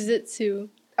you. Jiu-jitsu.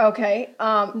 Okay.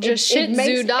 Just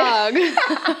shih-tzu dog.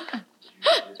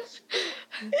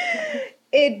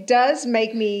 It does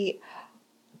make me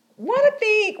want to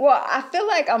think. Well, I feel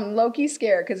like I'm low-key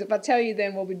scared because if I tell you,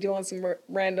 then we'll be doing some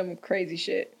random crazy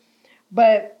shit.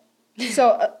 But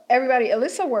so everybody,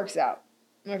 Alyssa works out.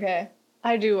 Okay.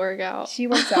 I do work out. She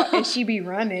works out and she be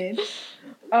running.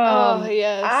 Oh,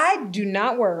 yes. I do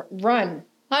not run.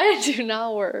 I do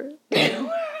not work. I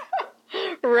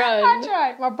Run.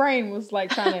 tried. My brain was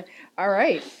like trying to. All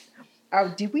right.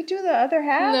 Did we do the other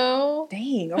half? No.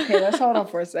 Dang. Okay, let's hold on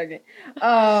for a second.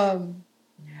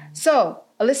 So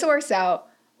Alyssa works out.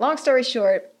 Long story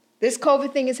short, this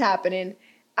COVID thing is happening.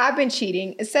 I've been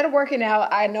cheating. Instead of working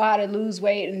out, I know how to lose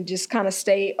weight and just kind of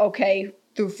stay okay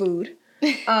through food.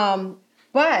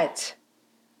 But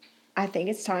I think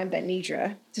it's time that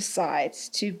Nidra decides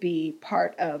to be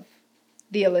part of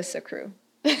the Alyssa crew.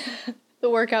 The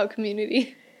workout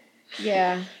community.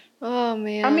 Yeah. Oh,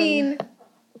 man. I mean,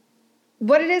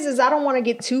 what it is I don't want to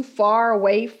get too far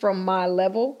away from my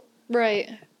level.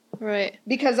 Right.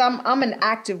 Because I'm an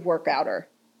active workouter.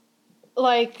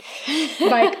 Like,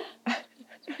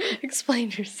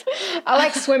 explain yourself. I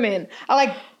like swimming. I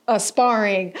like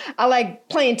sparring. I like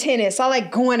playing tennis. I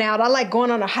like going out. I like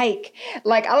going on a hike.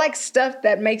 Like, I like stuff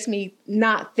that makes me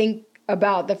not think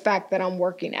about the fact that I'm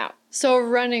working out. So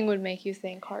running would make you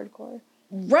think hardcore.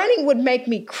 Running would make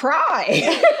me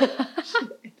cry.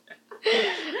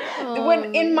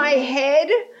 When in my head,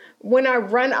 when I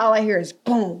run, all I hear is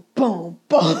boom, boom,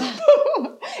 boom,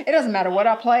 boom. It doesn't matter what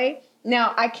I play.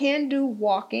 Now, I can do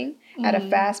walking at a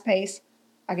fast pace.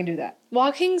 I can do that.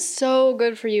 Walking's so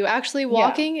good for you. Actually,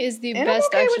 walking is the And best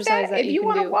I'm okay exercise with that if you you can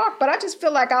want to do. walk, but I just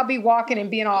feel like I'll be walking and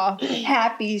being all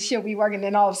happy. She'll be working,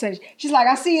 and all of a sudden she's like,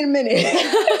 "I'll see you in a minute."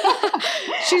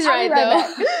 She's I'll be right,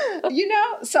 though. back. You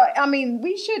know, so I mean,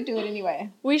 we should do it anyway.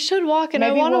 We should walk, and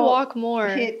Maybe I want to we'll walk more.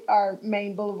 Hit our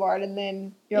main boulevard, and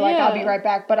then you're like, "I'll be right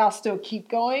back," but I'll still keep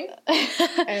going.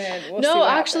 And we'll see No,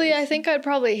 what actually, happens. I think I'd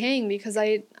probably hang because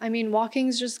I mean,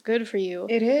 walking's just good for you.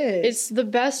 It is. It's the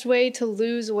best way to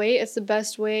lose weight. It's the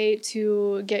best way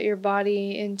to get your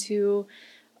body into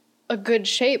a good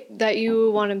shape that you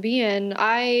want to be in.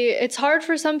 It's hard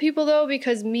for some people though,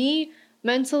 because me,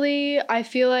 mentally, I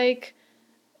feel like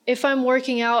if I'm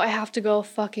working out, I have to go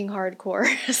fucking hardcore.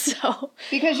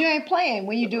 Because you ain't playing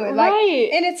when you do it. Right.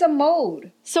 And it's a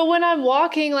mode. So when I'm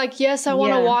walking, like, yes, I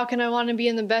want to Yeah. walk and I want to be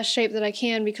in the best shape that I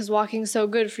can because walking's so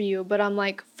good for you. But I'm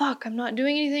like, fuck, I'm not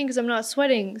doing anything because I'm not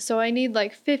sweating. So I need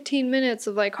like 15 minutes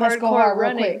of like Let's go hardcore hard real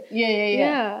running. quick.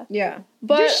 Yeah.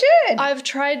 But you should. I've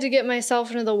tried to get myself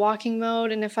into the walking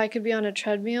mode, and if I could be on a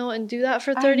treadmill and do that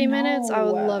for 30 minutes, I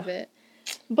would know. love it.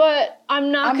 But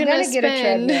I'm not gonna get a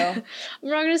treadmill. I'm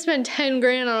not gonna spend 10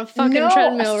 grand on a fucking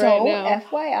treadmill right now.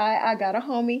 FYI, I got a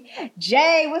homie,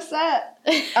 Jay. What's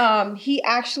up? He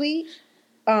actually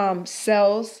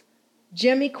sells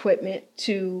gym equipment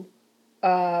to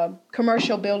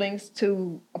commercial buildings,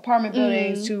 to apartment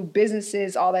buildings, to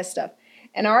businesses, all that stuff.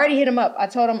 And I already hit him up. I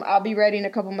told him I'll be ready in a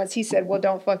couple months. He said, well,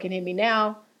 don't fucking hit me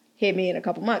now. Hit me in a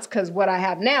couple months, because what I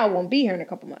have now won't be here in a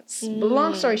couple months. But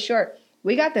long story short,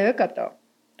 we got the hookup though.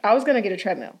 I was going to get a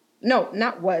treadmill. No,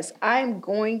 not was. I'm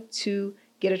going to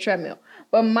get a treadmill.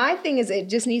 But my thing is, it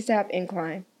just needs to have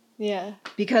incline. Yeah.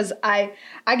 Because I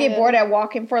get bored at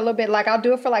walking for a little bit. Like, I'll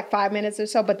do it for like 5 minutes or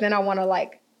so, but then I want to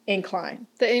like incline.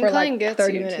 The incline for like gets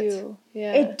 30 you minutes. too.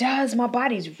 Yeah. It does. My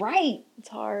body's right. It's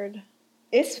hard.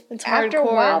 It's hardcore. after a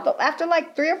while, after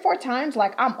like 3 or 4 times,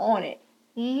 like I'm on it.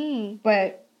 Mm-hmm.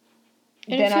 But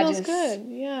and then it feels I just good.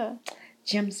 Yeah.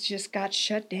 gyms just got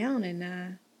shut down, and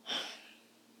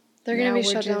they're gonna now be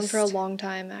we're shut down for a just- long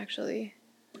time. Actually,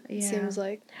 it yeah. seems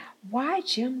like. Why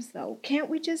gyms though? Can't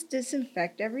we just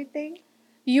disinfect everything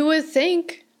You would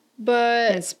think,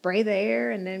 but and spray the air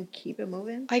and then keep it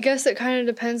moving? I guess it kind of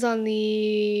depends on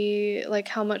the, like,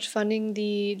 how much funding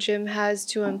the gym has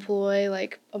to employ,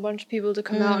 like, a bunch of people to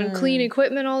come out and clean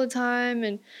equipment all the time,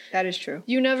 and That is true.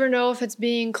 you never know if it's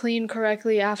being cleaned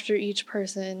correctly after each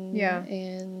person. Yeah.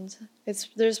 And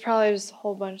there's probably just a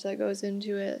whole bunch that goes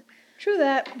into it. True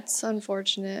that. It's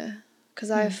unfortunate,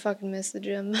 because I fucking miss the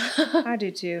gym. I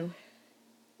do too.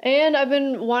 And I've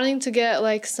been wanting to get,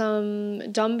 like,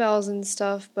 some dumbbells and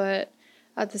stuff, but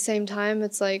at the same time,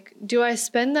 it's like, do I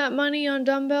spend that money on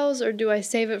dumbbells or do I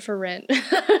save it for rent?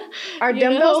 Are You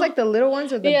dumbbells know? like the little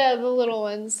ones or the? Yeah, the little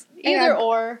ones. Hey, Either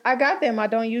or. I got them. I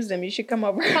don't use them. You should come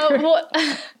over. How many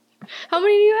do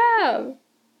you have?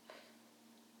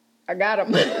 I got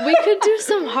them. We could do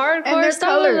some And hardcore they're stuff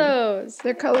colored. with those.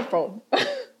 They're colorful.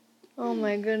 Oh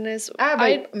my goodness. I have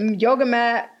a yoga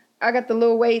mat. I got the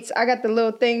little weights. I got the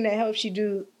little thing that helps you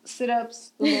do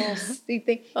sit-ups, the little seat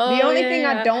thing. Oh, The only yeah, thing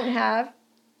yeah. I don't have,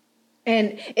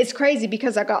 and it's crazy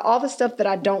because I got all the stuff that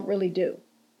I don't really do.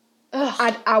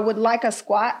 Ugh. I would like a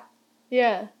squat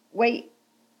Yeah. weight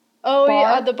Oh bar,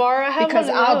 yeah, the bar. I have because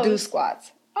one of I'll do those.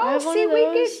 squats. I Oh, have one see, of we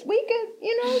those. could,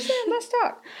 you know what I'm saying? Let's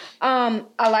talk.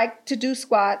 I like to do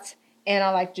squats and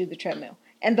I like to do the treadmill.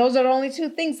 And those are the only 2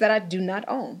 things that I do not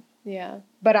own. Yeah.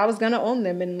 But I was going to own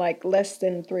them in like less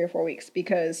than 3 or 4 weeks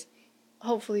because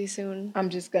Hopefully soon. I'm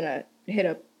just going to hit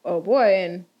up oh boy.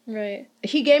 And Right.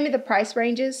 he gave me the price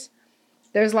ranges.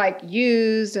 There's like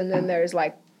used and then there's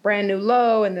like brand new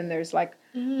low and then there's like,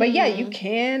 but yeah, you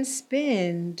can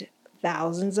spend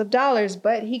thousands of dollars,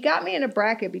 but he got me in a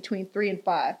bracket between 3 and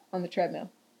 5 on the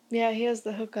treadmill. Yeah, he has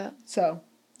the hookup. So,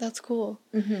 That's cool.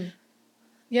 mm-hmm.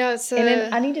 Yeah, it's And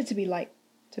then I needed to be light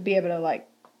to be able to like,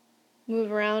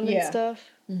 move around and Yeah. stuff.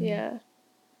 Mhm. Yeah.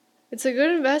 It's a good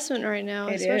investment right now,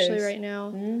 It especially is. right now.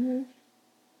 mm-hmm.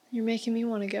 You're making me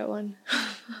want to get one.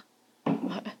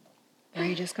 Or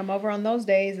you just come over on those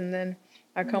days and then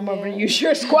I come over and Yeah. use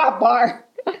your squat bar.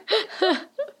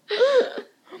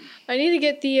 I need to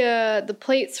get the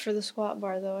plates for the squat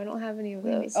bar though. I don't have any of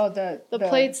those. Oh, The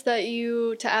plates that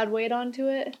to add weight onto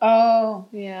it. Oh,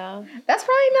 Yeah. that's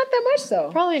probably not that much though.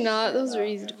 Probably not. Those are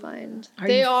easy to find. Are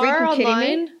They you are freaking kidding me?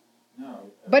 online.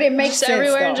 But it makes Just sense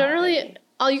everywhere. And though. generally,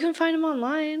 you can find them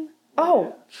online.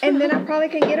 Oh, and then I probably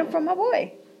can get them from my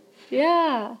boy.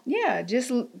 Yeah. Yeah,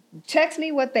 just text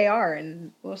me what they are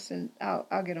and we'll send. I'll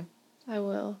get them. I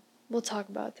will. We'll talk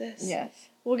about this. Yes.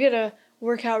 We'll get a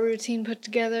workout routine put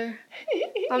together.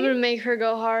 I'm gonna make her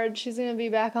go hard. She's gonna be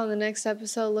back on the next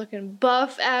episode looking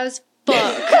buff as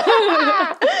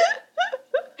fuck.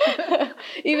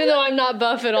 Even though I'm not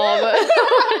buff at all, but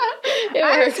it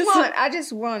works. I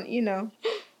just want,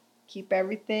 keep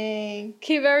everything.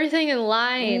 Keep everything in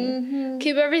line. Mm-hmm.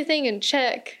 Keep everything in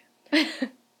check.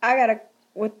 I gotta.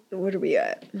 What are we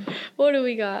at? What do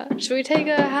we got? Should we take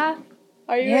a half?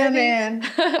 Are you Yeah, ready? man.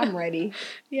 I'm ready.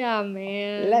 Yeah,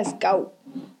 man. Let's go.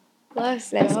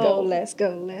 Let's Let's go. go. Let's go.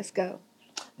 Let's go.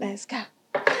 Let's go.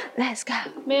 Let's go.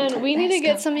 Man, we need to Let's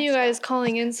get go, some of you let's guys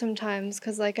calling in sometimes,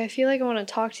 because, like, I feel like I want to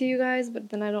talk to you guys, but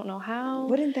then I don't know how.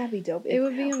 Wouldn't that be dope? It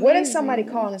would be amazing. What if somebody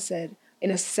called and said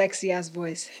in a sexy ass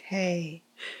voice, "Hey,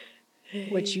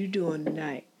 what you doing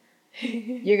tonight?"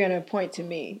 You're gonna point to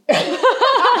me, and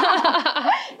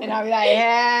I'll be like,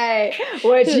 "Hey,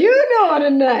 what you doing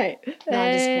tonight?" No,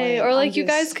 I'm just Hey, playing. or, like, I'm you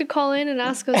guys just- could call in and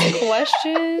ask us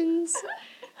questions.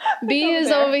 B Go is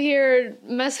there. over here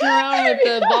messing around with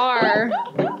the bar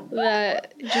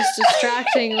that just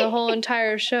distracting the whole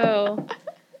entire show.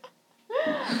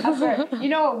 I swear. You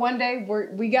know what? One day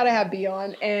we gotta have B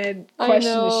on and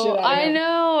question the shit out of I him.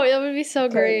 know. That would be so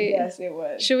great. Yes, it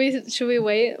would. Should we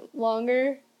wait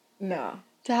longer No.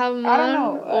 to have him I don't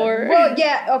on? know. Or Well,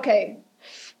 yeah, okay.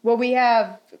 Well, we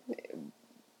have.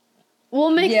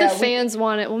 we'll make Yeah, the fans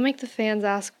want it. We'll make the fans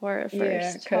ask for it Yeah,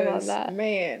 first. How about because, that?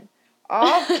 man,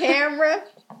 off camera,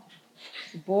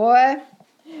 boy,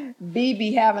 B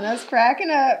be having us cracking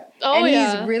up. Oh, and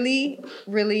yeah. he's really,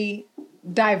 really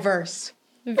diverse.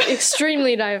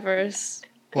 Extremely diverse.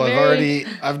 Well, Very-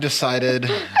 I've decided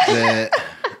that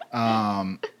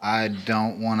I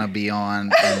don't want to be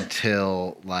on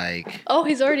until like, Oh,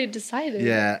 he's already decided.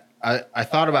 yeah, I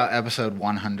thought about episode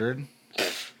 100,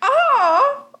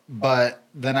 Oh, but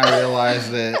then I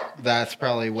realized that that's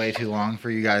probably way too long for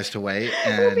you guys to wait,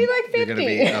 and It'll be like you're gonna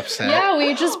be 50. upset. Yeah,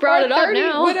 we just brought it up 30,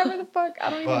 now. whatever the fuck. I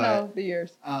don't even But- know the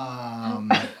years.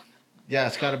 Yeah,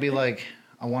 it's got to be like,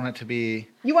 I want it to be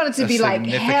You want it to a be like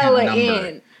significant hella number.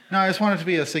 in. No, I just want it to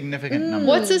be a significant number.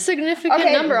 What's a significant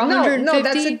Okay, number? 150? no,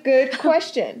 that's a good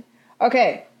question.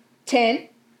 Okay, 10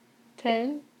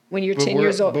 10? when you're But 10 we're-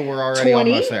 years old. But we're already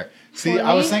 20? almost there. See,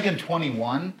 I was 20? thinking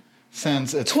 21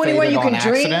 since it's 21 faded you on can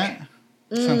drink? accident.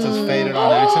 Since it's faded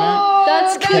on accident. Oh,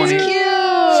 That's that's 20. cute.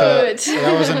 So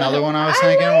that was another one I was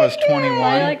thinking was 21.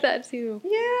 I like that too.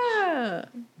 Yeah.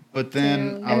 But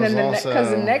then I And was then also because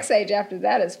the next age after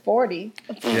that is 40.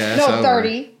 yeah, No, it's over.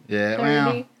 30. Yeah, 30.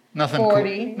 well, nothing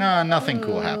 40. cool. No, nothing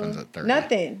cool happens at 30.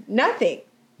 Nothing.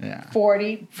 Yeah.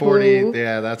 40. 40. boo.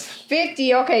 Yeah, that's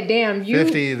 50. Okay, damn. You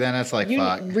 50. Then it's like you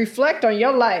fuck. reflect on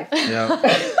your life. Yep.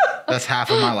 That's half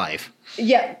of my life.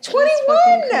 Yeah, fucking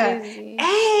 21. crazy.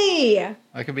 Hey,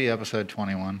 I could be episode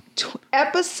 21.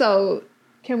 episode.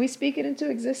 Can we speak it into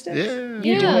existence? Yeah.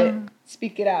 You do Yeah. it.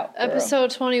 Speak it out. girl.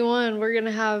 Episode 21, we're going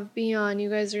to have B on. You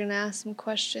guys are going to ask some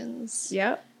questions.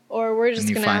 Yep. Or we're just And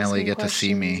you going to ask finally some get to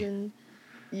see me. questions and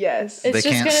Yes. It's They just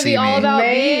can't going to see be all me. about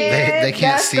Man. B. They can't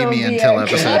That's see gonna me be until a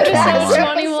episode good 21. Episode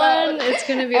episode. 21, it's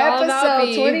going to be all about Episode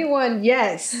B. 21.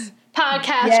 Yes.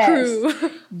 Podcast Yes.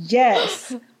 crew.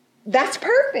 Yes. That's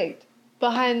perfect.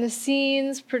 Behind the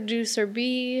scenes, producer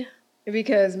B.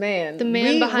 Because man, The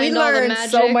man behind we all the learn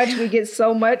so magic. much. We get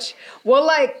so much. Well,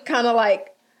 like kind of like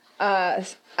I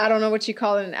don't know what you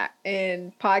call it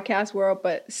in podcast world,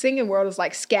 but singing world is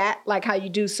like scat, like how you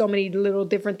do so many little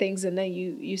different things and then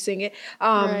you sing it.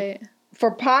 Right.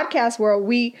 For podcast world,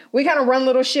 we kind of run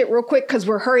little shit real quick because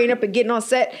we're hurrying up and getting on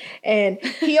set, and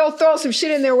he'll throw some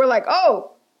shit in there. We're like,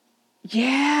 oh,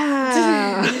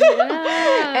 yeah.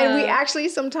 And we actually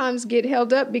sometimes get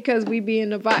held up because we be in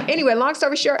the vibe. Anyway, long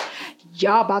story short,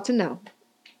 y'all about to know.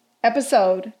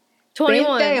 Episode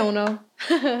 21.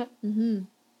 21.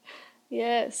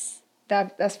 Yes.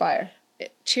 That's fire.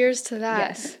 Cheers to that.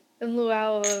 Yes. In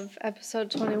luau of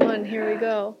episode 21, here we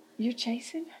go. You're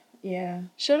chasing? Yeah.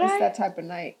 Should It's I? that type of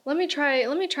night. Let me try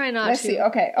not Let's to. see.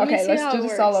 Okay. Let me Okay. see Let's how do it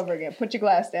this all works. over again. Put your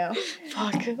glass down.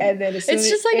 Fuck. And then as soon It's as-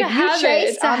 just like if a you habit.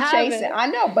 chase, It's a I'm habit. chasing. I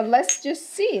know, but let's just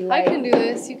see. I Like, can do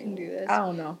this. You can do this. I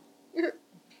don't know.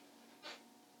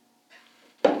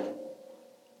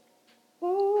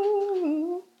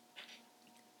 Ooh.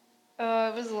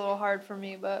 It was a little hard for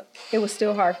me, but It was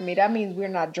still hard for me. That means we're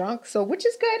not drunk, so which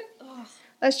is good.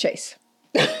 Let's chase.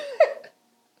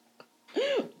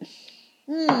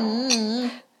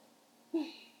 Mm.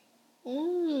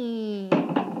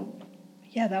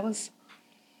 Yeah, that was.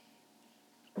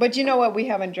 But you know what? We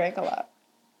haven't drank a lot.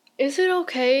 is it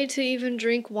okay to even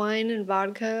drink wine and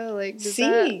vodka? Like, does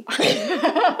See.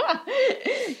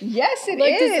 Yes, it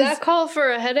like, is. does that call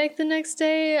for a headache the next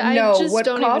day? I No, just what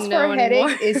don't calls even know for a headache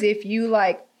anymore. is if you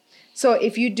like. So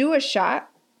if you do a shot,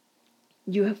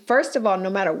 you first of all, no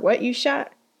matter what you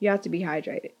shot, you have to be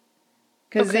hydrated,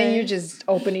 because then Okay. you're just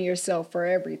opening yourself for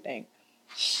everything.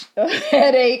 A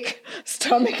headache,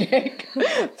 stomach ache,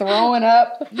 throwing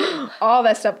up, all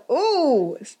that stuff.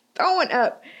 Ooh, throwing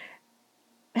up.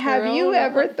 Have you Throwing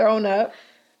ever up? thrown up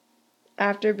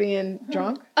after being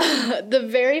drunk? The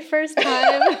very first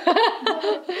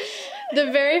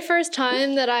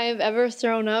time that I have ever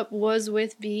thrown up was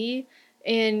with B,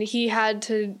 and he had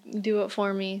to do it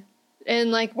for me.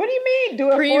 And like What do you mean? Do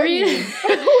it for you?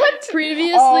 What?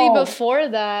 previously Oh. before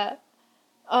that,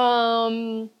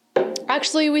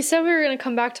 actually we said we were going to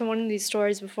come back to one of these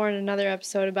stories before in another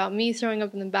episode about me throwing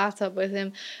up in the bathtub with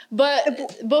him.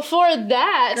 But before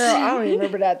that, Girl, I don't even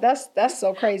remember that. That's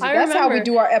so crazy. I That's how we remember.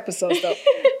 do our episodes, though.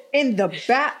 In the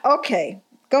back. Okay,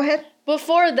 go ahead.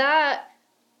 before that,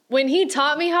 when he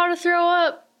taught me how to throw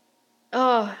up,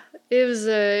 oh, it was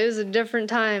a different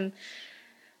time.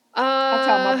 I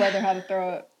taught my brother how to throw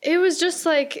up. It was just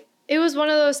like, it was one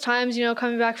of those times, you know,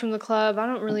 coming back from the club. I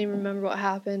don't really remember what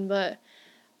happened, but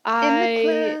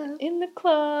In the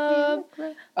club.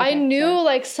 I knew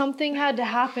like something had to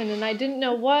happen and I didn't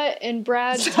know what, and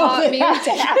Brad taught me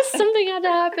something had to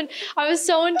happen. I was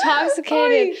so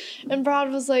intoxicated and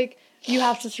Brad was like, you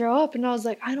have to throw up, and I was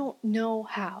like, I don't know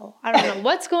how. I don't know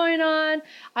what's going on.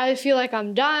 I feel like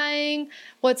I'm dying.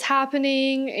 What's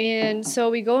happening? And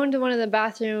so we go into one of the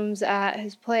bathrooms at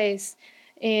his place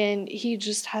and he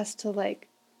just has to like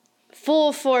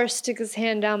full force stick his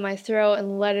hand down my throat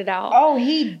and let it out. Oh,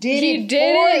 he did it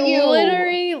for you.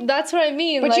 Literally, that's what I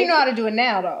mean. But like, you know how to do it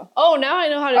now, though. Oh, now I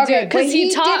know how to do it because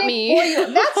he taught me. For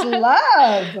you. That's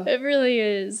love. It really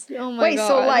is. Oh my god. Wait,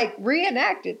 so like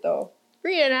reenact it though.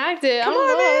 Reenact it. I don't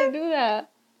know how to do that.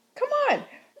 Come on.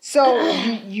 So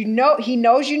you know he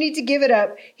knows you need to give it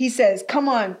up. He says, "Come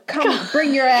on,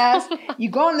 bring your ass." You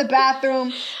go in the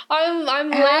bathroom. I'm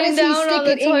How laying does he down stick on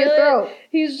the it in toilet. your throat?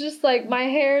 He's just like my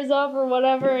hair's up or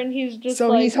whatever, and he's just so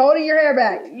like, he's holding your hair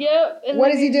back. Yep. And what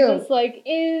then does he he's do? Just like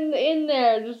in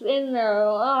there, just in there.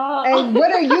 And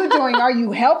what are you doing? Are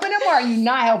you helping him or are you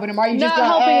not helping him? Are you just not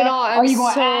helping at all? Are you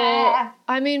going?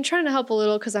 I mean, trying to help a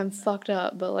little because I'm fucked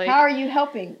up, but like, how are you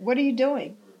helping? What are you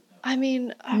doing? I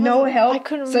mean, no help. I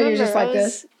couldn't remember. So you're just like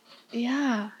this.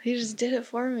 Yeah, he just did it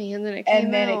for me, and then it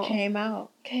came out.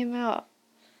 Came out.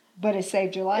 But it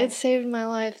saved your life. It saved my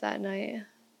life that night.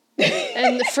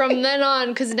 And from then on,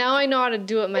 because now I know how to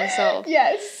do it myself.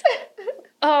 Yes.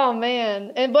 Oh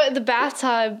man! But the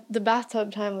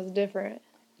bathtub time was different.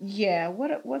 Yeah.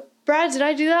 What? Brad, did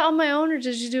I do that on my own, or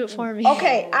did you do it for me?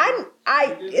 Okay,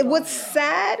 what's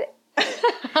sad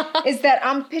is that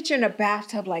I'm picturing a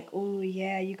bathtub like, oh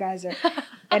yeah, you guys are,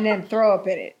 and then throw up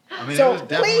in it. I mean, so it was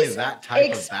definitely that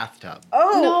type of bathtub.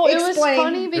 Oh, no, it was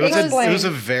funny because it was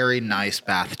a very nice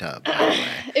bathtub, by the way.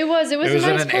 It was a nice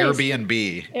in an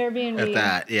place. Airbnb. At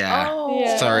that, yeah. Oh.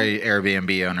 Yeah. Sorry,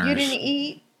 Airbnb owners. You didn't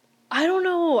eat? I don't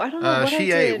know what I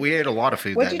did. We ate a lot of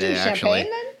food What'd that you day, do, actually.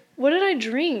 champagne then? What did I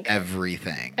drink?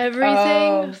 Everything. Everything.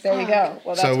 Oh, there you go.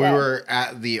 Well, that's so we were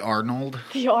at the Arnold.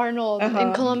 The Arnold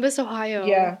in Columbus, Ohio.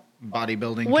 Yeah.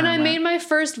 Bodybuilding When tournament. I made my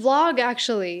first vlog,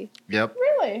 actually. Yep.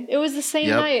 Really? It was the same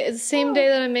night. It's the same day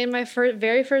that I made my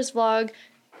very first vlog.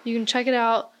 You can check it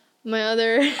out. My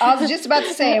other... I was just about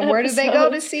to say, where did they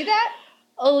go to see that?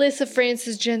 Alyssa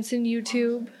Francis Jensen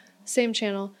YouTube. Same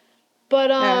channel. But,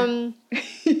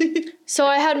 so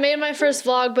I had made my first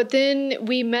vlog, but then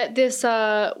we met this,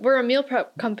 we're a meal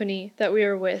prep company that we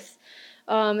were with.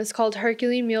 It's called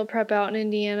Herculean Meal Prep out in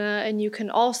Indiana, and you can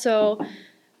also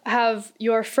have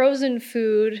your frozen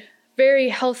food, very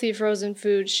healthy frozen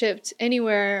food, shipped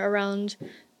anywhere around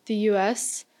the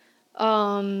U.S.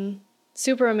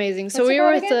 Super amazing. So we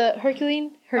were with the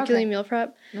Herculean Meal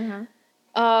Prep. Mm-hmm.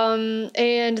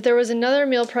 And there was another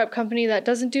meal prep company that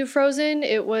doesn't do frozen.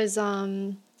 It was,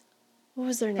 what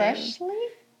was their name? Freshly?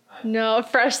 No,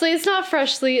 Freshly. It's not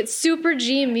Freshly. It's Super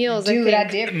G Meals. Dude, I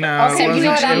did. Okay, you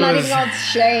know what? I'm not even going to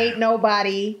shade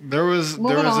nobody. There was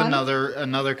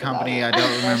another company. I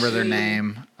don't remember their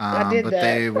name. But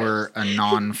they were a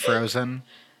non-frozen.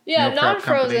 Yeah, meal prep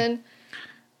non-frozen. company.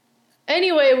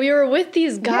 Anyway, we were with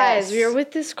these guys. Yes. We were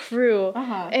with this crew.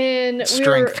 And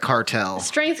Strength Cartel.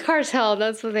 Strength Cartel,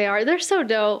 that's what they are. They're so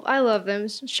dope. I love them.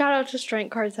 Shout out to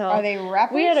Strength Cartel. Are they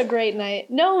rappers? We had a great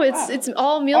night. No, it's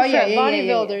all meal prep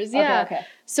bodybuilders. Yeah. Okay.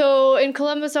 So in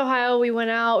Columbus, Ohio, we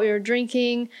went out. We were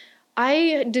drinking.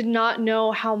 I did not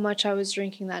know how much I was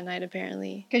drinking that night,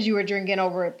 apparently. Because you were drinking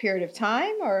over a period of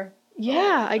time, or?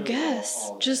 Yeah, I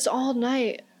guess. Just all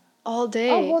night. All day.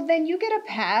 Oh, well, then you get a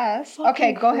pass. Fucking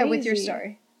okay, go ahead with your crazy.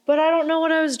 story. But I don't know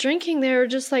what I was drinking. They were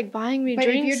just like buying me But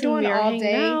drinks. if you're doing and we were all hanging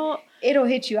day, out. it'll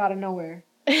hit you out of nowhere.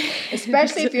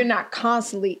 Especially if you're not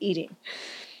constantly eating.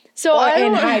 So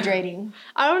and hydrating.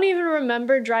 I don't even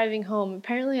remember driving home.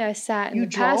 Apparently, I sat in the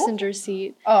passenger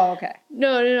seat. Oh, okay.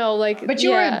 No. But you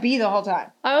were at B the whole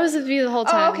time. I was at B the whole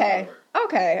time. Oh, okay.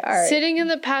 Okay, all right. Sitting in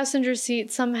the passenger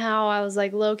seat, somehow I was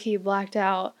like low-key blacked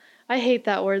out. I hate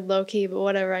that word low-key, but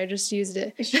whatever. I just used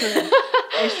it. It's true.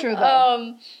 It's true,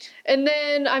 though. And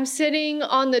then I'm sitting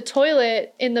on the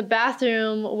toilet in the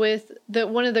bathroom with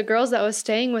one of the girls that was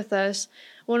staying with us,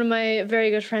 one of my very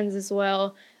good friends as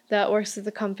well, that works at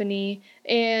the company.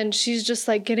 And she's just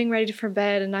like getting ready for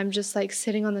bed, and I'm just like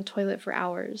sitting on the toilet for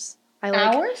hours.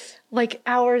 Hours? Like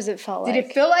hours, it felt like. Did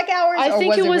it feel like hours? I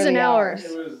think it was really an hour. hours?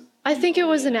 I think it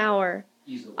was an hour.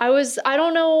 I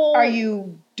don't know. Are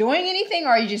you doing anything, or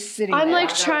are you just sitting there? I'm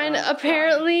like trying to,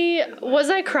 apparently, was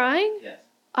I crying? Yes.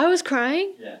 I was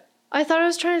crying? Yeah. I thought I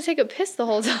was trying to take a piss the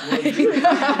whole time. And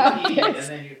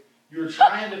then you were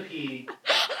trying to pee.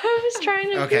 I was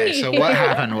trying to pee. Okay, so what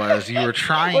happened was you were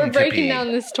trying to pee. We're breaking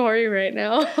down this story right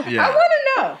now. Yeah. I want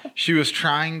to know. She was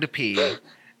trying to pee,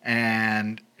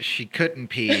 and she couldn't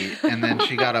pee, and then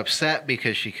she got upset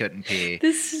because she couldn't pee.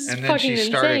 This is And then she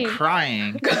fucking started insane.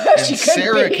 crying, She and couldn't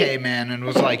Sarah pee. came in and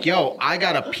was like, yo, I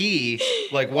gotta pee.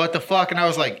 Like, what the fuck? And I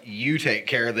was like, you take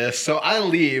care of this. So I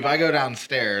leave. I go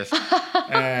downstairs,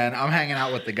 and I'm hanging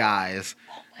out with the guys.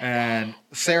 And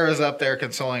Sarah's up there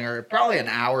consoling her. Probably an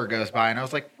hour goes by, and I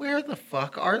was like, where the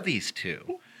fuck are these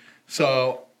two?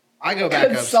 So I go back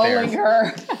Consoling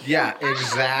upstairs. her. Yeah,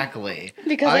 exactly.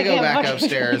 Because I I go can't back fucking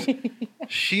upstairs. pee.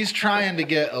 She's trying to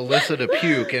get Alyssa to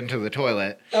puke into the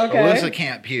toilet. Okay. Alyssa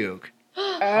can't puke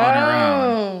on her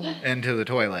own into the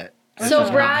toilet. This is So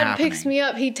not Brad picks happening. me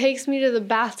up. He takes me to the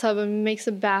bathtub and makes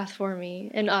a bath for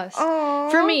me and us. Aw.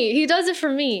 For me. He does it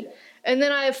for me. And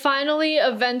then I finally,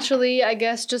 eventually, I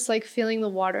guess just like feeling the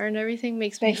water and everything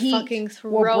makes The me heat fucking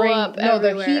will throw bring, up no,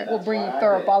 everywhere. the heat will bring you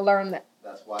throw up. I learned that.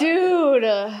 That's why. Dude.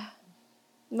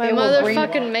 My It will bring-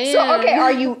 motherfucking man. So, okay,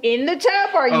 are you in the tub?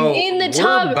 Or are you Oh, in the we're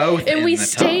tub? both and in we the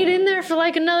stayed tub. in there for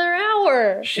like another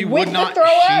hour. She with would the not. throw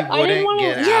She up? I didn't wouldn't want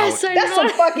get to. Yes, out. I That's some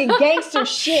know. fucking gangster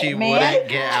shit, She man. wouldn't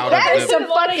get out That of is the. some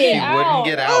fucking. She wouldn't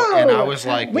get out, and I was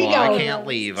like, We "Well, I go. can't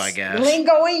leave. I guess."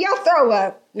 Lingo in your throw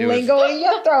up. It was- Lingo in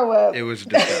your throw up. It was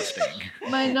disgusting.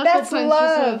 My knuckle That's punch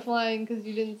love. just went flying because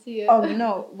you didn't see it. Oh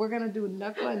no, we're gonna do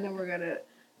knuckle and then we're gonna.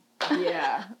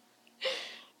 Yeah,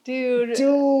 Dude.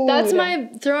 dude. That's my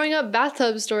throwing up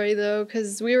bathtub story though,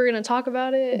 because we were gonna talk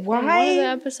about it in one of Why? the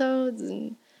episodes.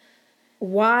 And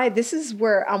Why? This is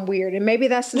where I'm weird, and maybe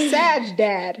that's the Sag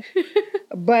dad.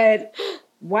 But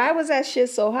why was that shit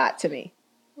so hot to me?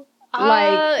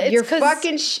 Like it's you're 'cause-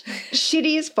 fucking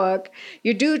shitty as fuck.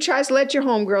 Your dude tries to let your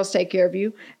homegirls take care of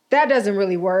you. That doesn't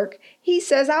really work. He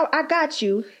says, I got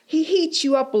you. He heats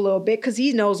you up a little bit because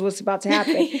he knows what's about to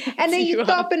happen. And then you you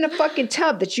throw up. up in the fucking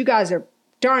tub that you guys are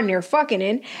darn near fucking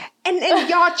in. And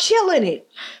y'all chilling it.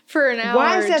 for an hour.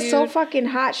 Why is that so dude. fucking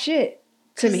hot shit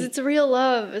to 'Cause me? it's real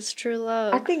love. It's true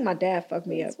love. I think my dad fucked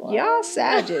me up. why. Y'all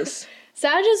Sages.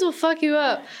 Sages will fuck you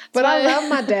up. But That's I why- love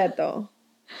my dad though.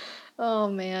 Oh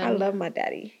man. I love my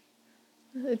daddy.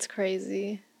 It's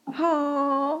crazy.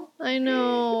 Aww. I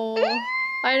know.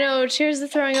 I know. Cheers to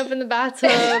throwing up in the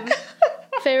bathtub.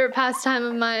 Favorite pastime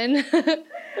of mine.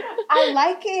 I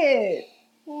like it.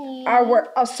 Our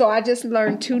work. Oh, so I just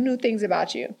learned 2 new things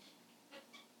about you.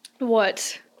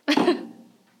 What?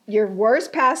 Your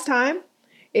worst pastime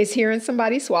is hearing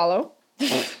somebody swallow.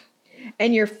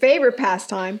 And your favorite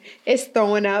pastime is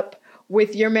throwing up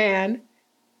with your man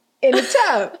in the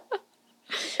tub.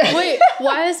 Wait,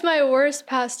 why is my worst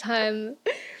pastime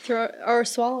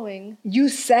swallowing? You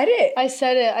said it. I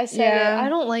said it. I said Yeah. it. I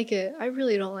don't like it. I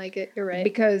really don't like it. You're right.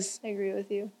 Because, I agree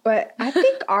with you. but I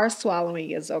think our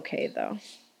swallowing is okay though.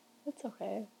 It's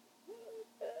okay.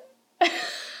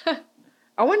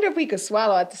 I wonder if we could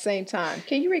swallow at the same time.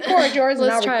 Can you record yours and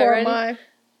Let's I'll try it. record Ready? mine?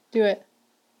 Do it.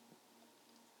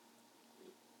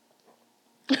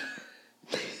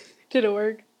 Did it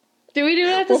work? Did we do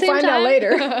it at the We'll same find time? out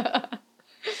later.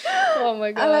 Oh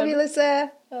my god. I love you,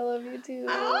 Lisa. I love you too.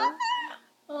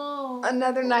 Oh.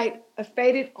 Another night, a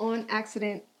faded on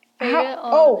accident. Faded on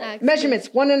oh, accident. measurements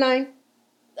 1 to 9.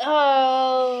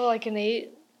 Oh, like an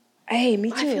 8. Hey, me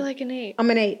too. I feel like an 8. I'm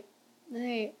an 8. An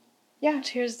 8. Yeah.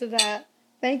 Cheers to that.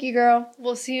 Thank you, girl.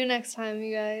 We'll see you next time,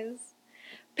 you guys.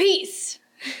 Peace.